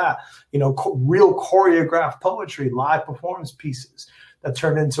things like that. You know, real choreographed poetry, live performance pieces that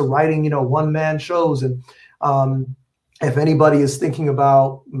turn into writing, you know, one-man shows. And if anybody is thinking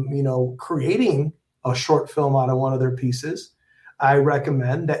about, you know, creating a short film out of one of their pieces, I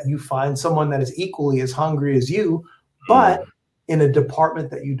recommend that you find someone that is equally as hungry as you, but in a department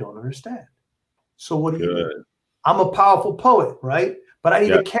that you don't understand. So what do you do? I'm a powerful poet, right? But I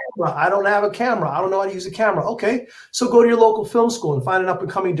need a camera. I don't have a camera. I don't know how to use a camera. Okay, so go to your local film school and find an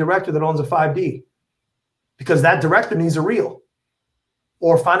up-and-coming director that owns a 5D, because that director needs a reel.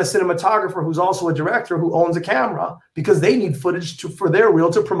 Or find a cinematographer who's also a director who owns a camera, because they need footage for their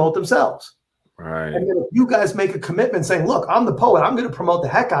reel to promote themselves. Right. And then if you guys make a commitment saying, look, I'm the poet, I'm going to promote the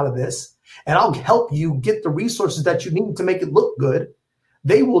heck out of this, and I'll help you get the resources that you need to make it look good.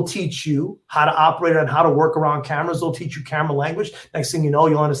 They will teach you how to operate and how to work around cameras. They'll teach you camera language. Next thing you know,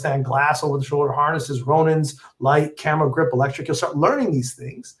 you'll understand glass, over-the-shoulder harnesses, Ronins, light, camera grip, electric. You'll start learning these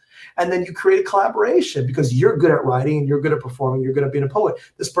things. And then you create a collaboration, because you're good at writing and you're good at performing. You're good at being a poet.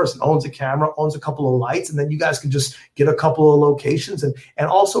 This person owns a camera, owns a couple of lights, and then you guys can just get a couple of locations and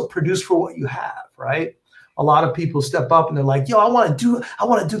also produce for what you have, right? A lot of people step up and they're like, yo, I want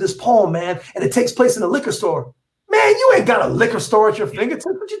to do this poem, man. And it takes place in a liquor store. Man, you ain't got a liquor store at your fingertips.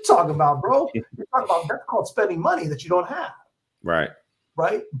 What you talking about, bro? You're talking about, that's called spending money that you don't have. Right.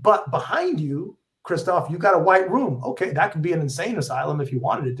 Right. But behind you, Christoph, you got a white room. Okay, that could be an insane asylum if you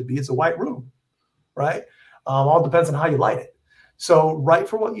wanted it to be. It's a white room, right? All depends on how you light it. So write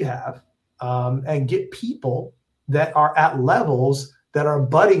for what you have, and get people that are at levels that are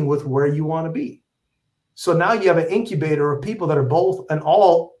budding with where you want to be. So now you have an incubator of people that are both and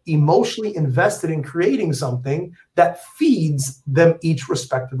all emotionally invested in creating something that feeds them each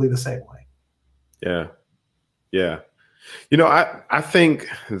respectively the same way. Yeah. Yeah. You know, I think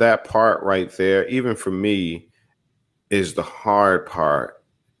that part right there, even for me, is the hard part.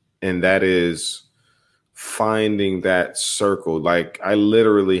 And that is finding that circle. Like, I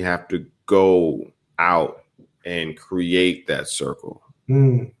literally have to go out and create that circle.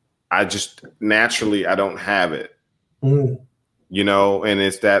 I just naturally, I don't have it, you know, and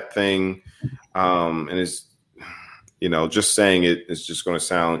it's that thing. And it's, you know, just saying it is just going to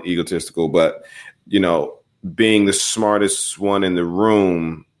sound egotistical, but, you know, being the smartest one in the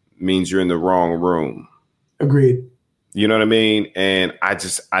room means you're in the wrong room. Agreed. You know what I mean? And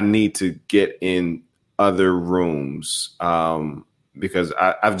I need to get in other rooms, because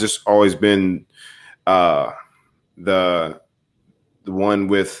I've just always been the one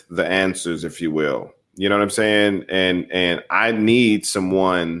with the answers, if you will. You know what I'm saying? And I need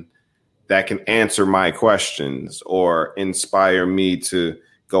someone that can answer my questions or inspire me to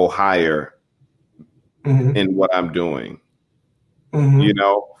go higher in what I'm doing. You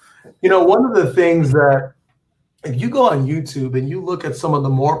know, one of the things that, if you go on YouTube and you look at some of the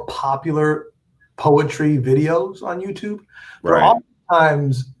more popular poetry videos on YouTube, there are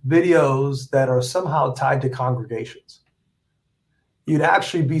oftentimes videos that are somehow tied to congregations. You'd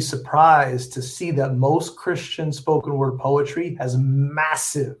actually be surprised to see that most Christian spoken word poetry has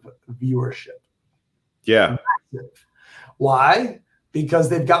massive viewership. Yeah. Massive. Why? Because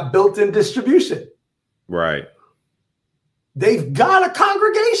they've got built-in distribution. Right. They've got a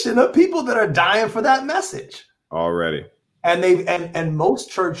congregation of people that are dying for that message already. And and most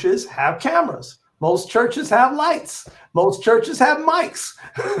churches have cameras. Most churches have lights. Most churches have mics.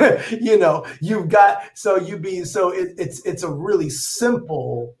 You know, you've got, it's a really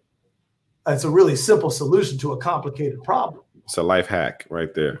simple solution to a complicated problem. It's a life hack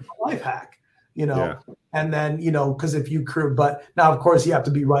right there. A life hack, you know. Yeah. And then, you know, because if you could, but now of course you have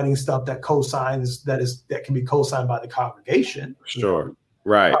to be writing stuff that cosigns, that can be cosigned by the congregation. Sure. You know?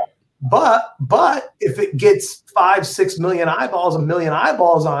 Right. But if it gets 5-6 million eyeballs, 1 million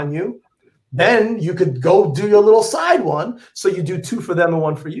eyeballs on you, then you could go do your little side one. So you do 2 for them and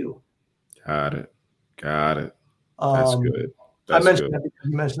 1 for you. Got it. That's good. I mentioned that because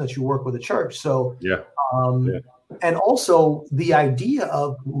you mentioned that you work with a church. So yeah. And also the idea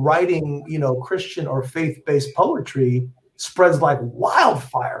of writing, you know, Christian or faith-based poetry spreads like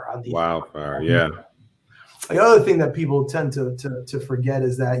wildfire on the wildfire. Yeah. The other thing that people tend to forget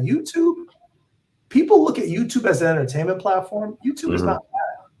is that people look at YouTube as an entertainment platform. YouTube is not that.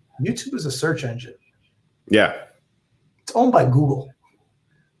 YouTube is a search engine. Yeah. It's owned by Google.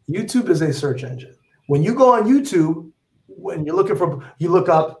 YouTube is a search engine. When you go on YouTube, when you're looking for, you look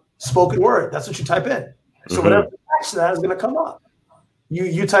up spoken word. That's what you type in. So whatever text that is going to come up.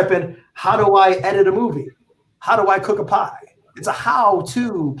 You type in, how do I edit a movie? How do I cook a pie? It's a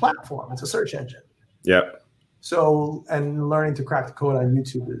how-to platform. It's a search engine. Yep. So, and learning to crack the code on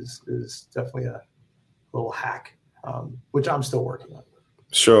YouTube is definitely a little hack, which I'm still working on.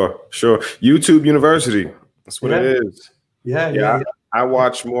 Sure. YouTube University. That's what it is. Yeah. I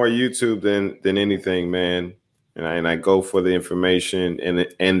watch more YouTube than anything, man. And I go for the information and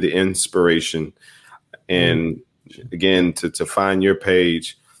the inspiration. And again, to find your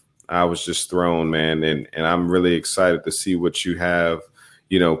page, I was just thrown, man. And I'm really excited to see what you have,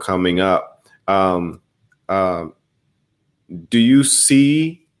 coming up. Do you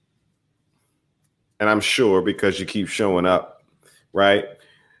see, and I'm sure because you keep showing up, right?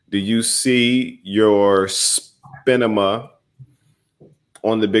 Do you see your Spinema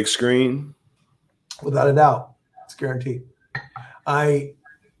on the big screen? Without a doubt. It's guaranteed. I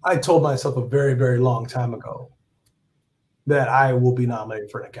told myself a very, very long time ago that I will be nominated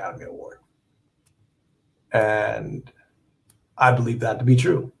for an Academy Award. And I believe that to be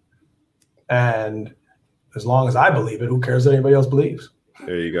true. And as long as I believe it, who cares what anybody else believes?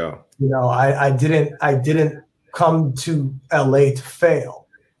 There you go. I didn't come to LA to fail.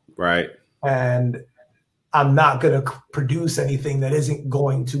 Right. And I'm not going to produce anything that isn't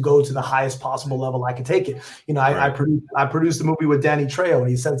going to go to the highest possible level I can take it. I produced a movie with Danny Trejo, and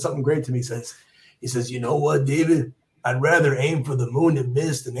he said something great to me. He says, you know what, David? I'd rather aim for the moon and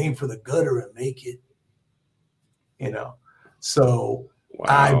miss than aim for the gutter and make it. So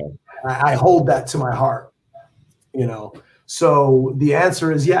wow. I hold that to my heart. So the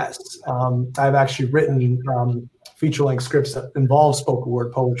answer is yes. I've actually written feature-length scripts that involve spoken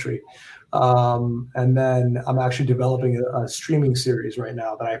word poetry. And then I'm actually developing a streaming series right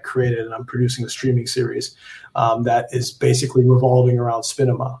now that I created, and I'm producing a streaming series that is basically revolving around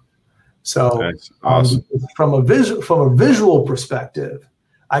Spinema. So that's awesome. From a visual perspective,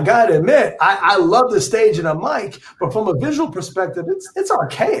 I gotta admit, I love the stage and a mic, but from a visual perspective, it's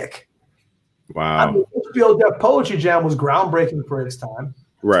archaic. Wow. HBO Def Poetry Jam was groundbreaking for its time.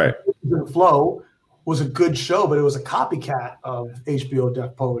 Right. Flow was a good show, but it was a copycat of HBO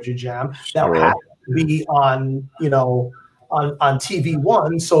Def Poetry Jam that happened to be on TV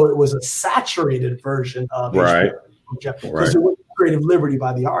One, so it was a saturated version of HBO Jam because there was creative liberty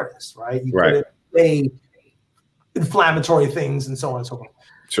by the artist, right? You couldn't say inflammatory things and so on and so forth.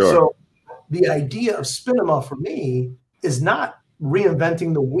 Sure. So the idea of Spinema for me is not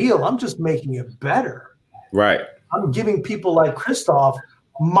reinventing the wheel. I'm just making it better. Right. I'm giving people like Christoph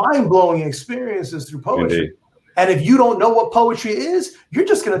mind-blowing experiences through poetry. Indeed. And if you don't know what poetry is, you're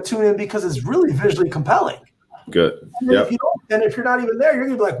just going to tune in because it's really visually compelling. Good. And if you're not even there, you're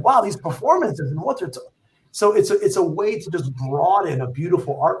going to be like, wow, these performances and what they're so it's a way to just broaden a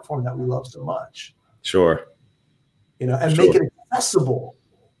beautiful art form that we love so much. Sure. And make it accessible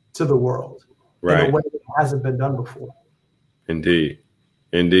to the world in a way that hasn't been done before. Indeed.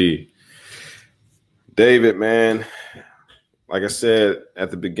 David, man, like I said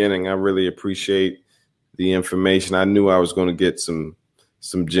at the beginning, I really appreciate the information. I knew I was going to get some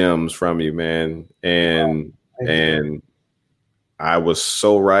gems from you, man. And I was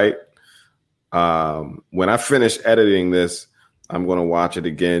so right. When I finish editing this, I'm going to watch it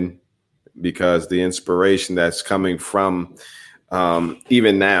again because the inspiration that's coming from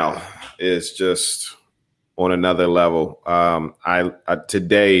even now is just on another level. I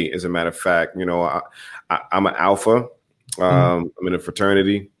today, as a matter of fact, I'm an alpha. I'm in a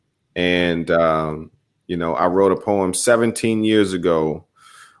fraternity, and I wrote a poem 17 years ago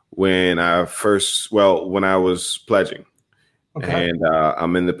when I was pledging. Okay. And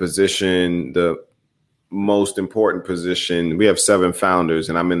I'm in the most important position. We have 7 founders,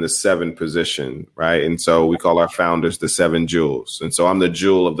 and I'm in the 7th position, right? And so we call our founders the 7 jewels. And so I'm the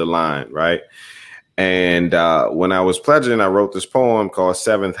jewel of the line, right? And when I was pledging, I wrote this poem called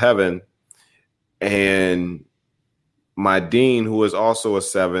Seventh Heaven. And my dean, who is also a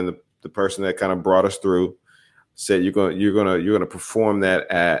 7, the person that kind of brought us through, said, you're gonna perform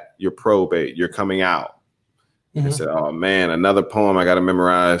that at your probate. You're coming out. Mm-hmm. I said, oh man, another poem I got to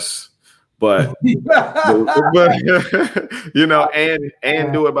memorize, but and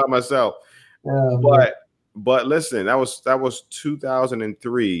do it by myself. But listen, that was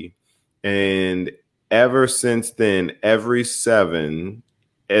 2003, and ever since then, every 7,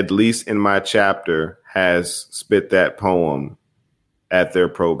 at least in my chapter, has spit that poem at their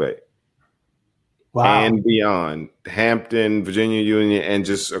probate. Wow. And beyond, Hampton, Virginia Union, and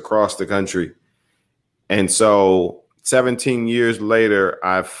just across the country. And so 17 years later,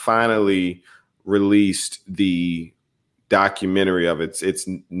 I finally released the documentary of it. It's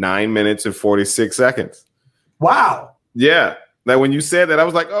 9 minutes and 46 seconds. Wow. Yeah. Like when you said that, I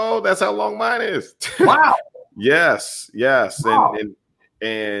was like, oh, that's how long mine is. Wow. Yes. Wow.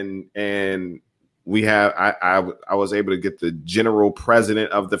 And we have, I was able to get the general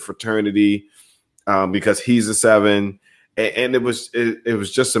president of the fraternity because he's a 7. And it was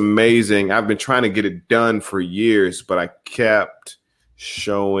just amazing. I've been trying to get it done for years, but I kept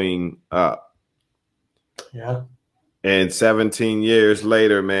showing up. Yeah. And 17 years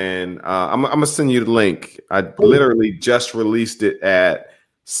later, man, I'm gonna send you the link. I literally just released it at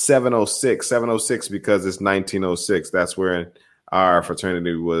 706 because it's 1906. That's where our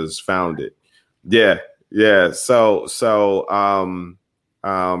fraternity was founded. Yeah. So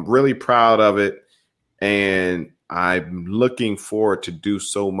really proud of it, and I'm looking forward to do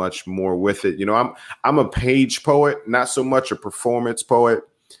so much more with it. You know, I'm a page poet, not so much a performance poet,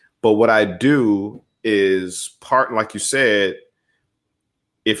 but what I do is part, like you said,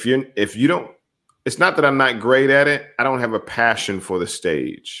 if you don't, it's not that I'm not great at it. I don't have a passion for the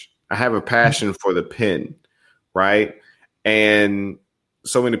stage. I have a passion for the pen, right? And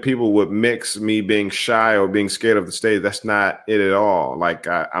so many people would mix me being shy or being scared of the stage. That's not it at all. Like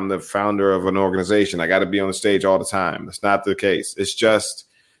I'm the founder of an organization. I got to be on the stage all the time. That's not the case. It's just,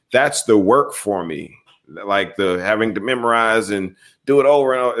 that's the work for me. Like the having to memorize and do it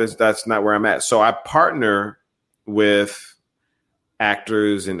over and over, that's not where I'm at. So I partner with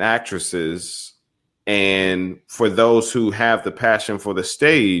actors and actresses. And for those who have the passion for the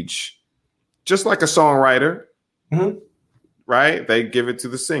stage, just like a songwriter, right? They give it to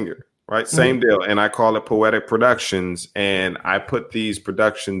the singer, right? Same deal. And I call it Poetic Productions. And I put these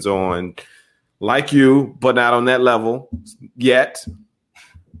productions on like you, but not on that level yet.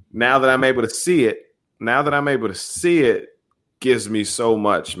 Now that I'm able to see it, gives me so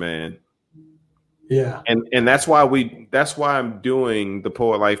much, man. Yeah. And that's why I'm doing the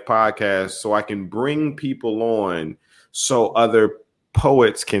Poet Life podcast, so I can bring people on so other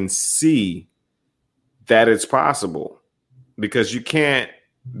poets can see that it's possible, because you can't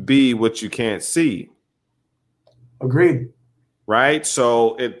be what you can't see. Agreed. Right?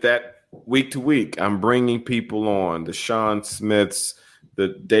 So that week to week, I'm bringing people on, the Sean Smiths, the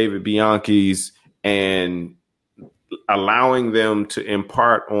David Bianchis, and allowing them to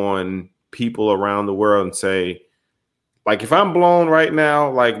impart on people around the world and say, like, if I'm blown right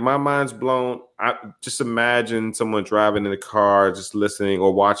now, like my mind's blown, I just imagine someone driving in the car, just listening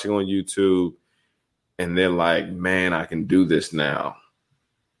or watching on YouTube, and they're like, man, I can do this now.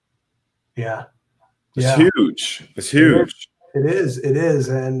 Yeah. It's huge. It's huge. It is.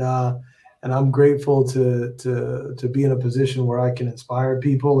 And I'm grateful to be in a position where I can inspire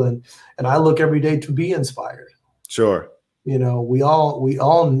people, and I look every day to be inspired. Sure. You know, we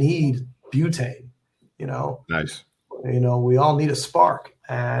all need butane, you know. Nice. You know, we all need a spark.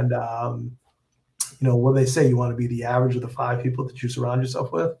 And you know, what they say, you want to be the average of the 5 people that you surround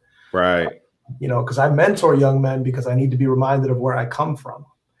yourself with. Right. You know, because I mentor young men because I need to be reminded of where I come from.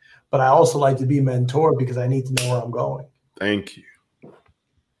 But I also like to be mentored because I need to know where I'm going. Thank you.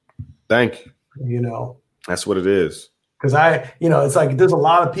 You know, that's what it is. Because it's like there's a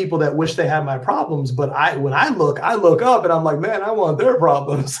lot of people that wish they had my problems, but when I look up and I'm like, man, I want their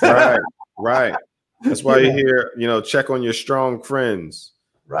problems. Right. That's why you hear, check on your strong friends.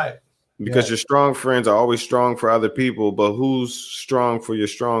 Right. Because your strong friends are always strong for other people, but who's strong for your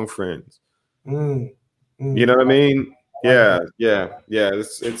strong friends? You know what I mean? Yeah.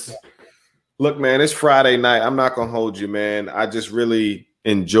 It's look, man, it's Friday night. I'm not gonna hold you, man. I just really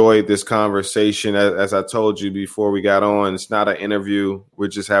enjoyed this conversation. As I told you before we got on, it's not an interview. We're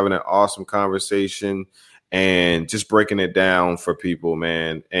just having an awesome conversation and just breaking it down for people,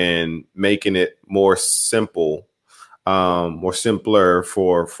 man, and making it more simple, more simpler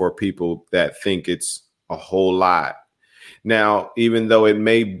for people that think it's a whole lot. Now, even though it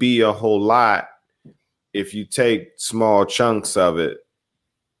may be a whole lot, if you take small chunks of it,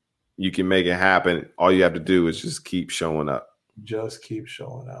 you can make it happen. All you have to do is just keep showing up. Just keep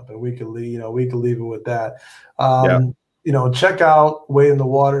showing up, and we could leave it with that. Check out Way in the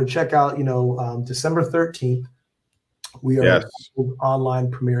Water. Check out, December 13th. We are online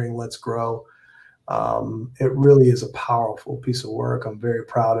premiering Let's Grow. It really is a powerful piece of work. I'm very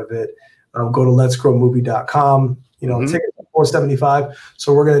proud of it. Go to letsgrowmovie.com. Tickets are $4.75.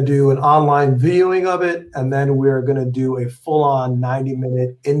 So we're going to do an online viewing of it, and then we're going to do a full-on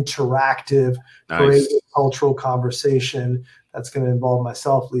 90-minute interactive creative cultural conversation that's going to involve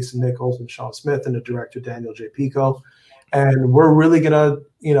myself, Lisa Nichols, and Sean Smith, and the director Daniel J. Pico. And we're really going to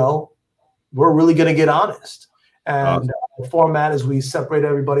get honest. And the format is we separate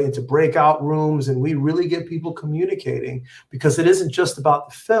everybody into breakout rooms, and we really get people communicating, because it isn't just about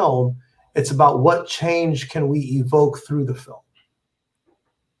the film. It's about what change can we evoke through the film.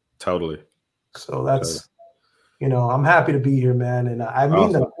 Totally. So that's, I'm happy to be here, man. And I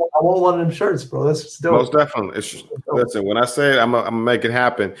mean that. I want one of them shirts, bro. That's dope. Most definitely. Listen, when I say it, I'm gonna make it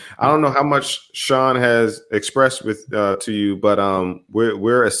happen. I don't know how much Sean has expressed with to you, but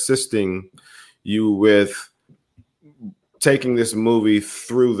we're assisting you with taking this movie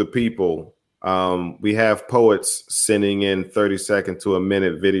through the people. We have poets sending in 30-second to a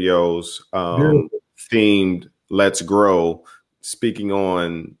minute videos themed Let's Grow, speaking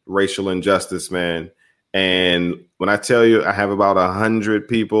on racial injustice, man. And when I tell you, I have about 100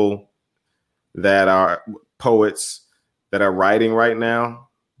 people that are poets that are writing right now.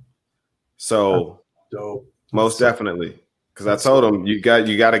 So most definitely, because I told them you got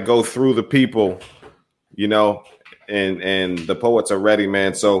to go through the people, and the poets are ready,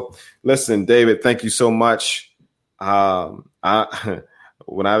 man. So listen, David, thank you so much. When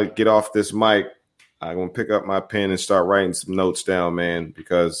I get off this mic, I'm going to pick up my pen and start writing some notes down, man,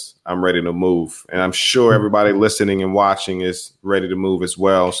 because I'm ready to move. And I'm sure everybody listening and watching is ready to move as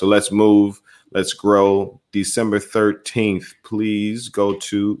well. So let's move. Let's grow. December 13th, please go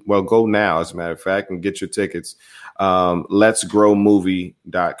now, as a matter of fact, and get your tickets.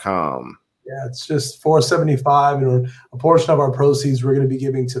 Letsgrowmovie.com. Yeah, it's just $475, and a portion of our proceeds we're going to be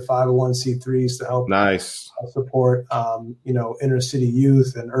giving to 501c3s to help support, inner city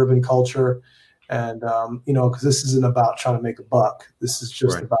youth and urban culture. And, because this isn't about trying to make a buck. This is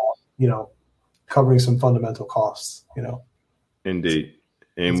just about, covering some fundamental costs, Indeed.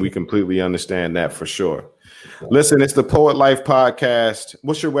 And we completely understand that for sure. Listen, it's the Poet Life Podcast.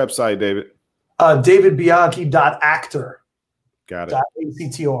 What's your website, David? DavidBianchi.actor. Got it.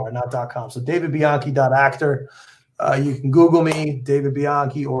 .actor, not .com. So DavidBianchi.actor. You can Google me, David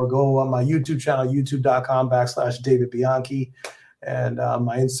Bianchi, or go on my YouTube channel, youtube.com/David Bianchi. And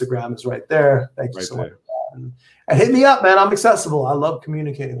my Instagram is right there. Thank you so much. And hit me up, man. I'm accessible. I love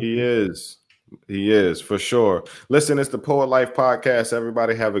communicating. He is, for sure. Listen, it's the Poet Life Podcast.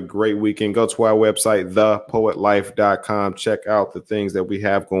 Everybody have a great weekend. Go to our website, thepoetlife.com. Check out the things that we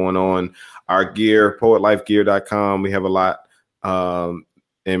have going on. Our gear, poetlifegear.com. We have a lot,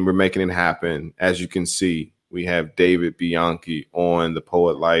 and we're making it happen. As you can see, we have David Bianchi on the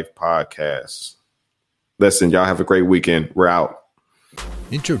Poet Life Podcast. Listen, y'all have a great weekend. We're out.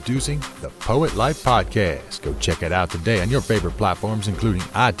 Introducing the Poet Life Podcast. Go check it out today on your favorite platforms, including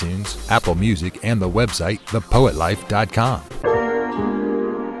iTunes, Apple Music, and the website, thepoetlife.com.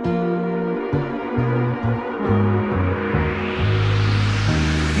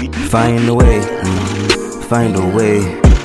 Find a way, find a way.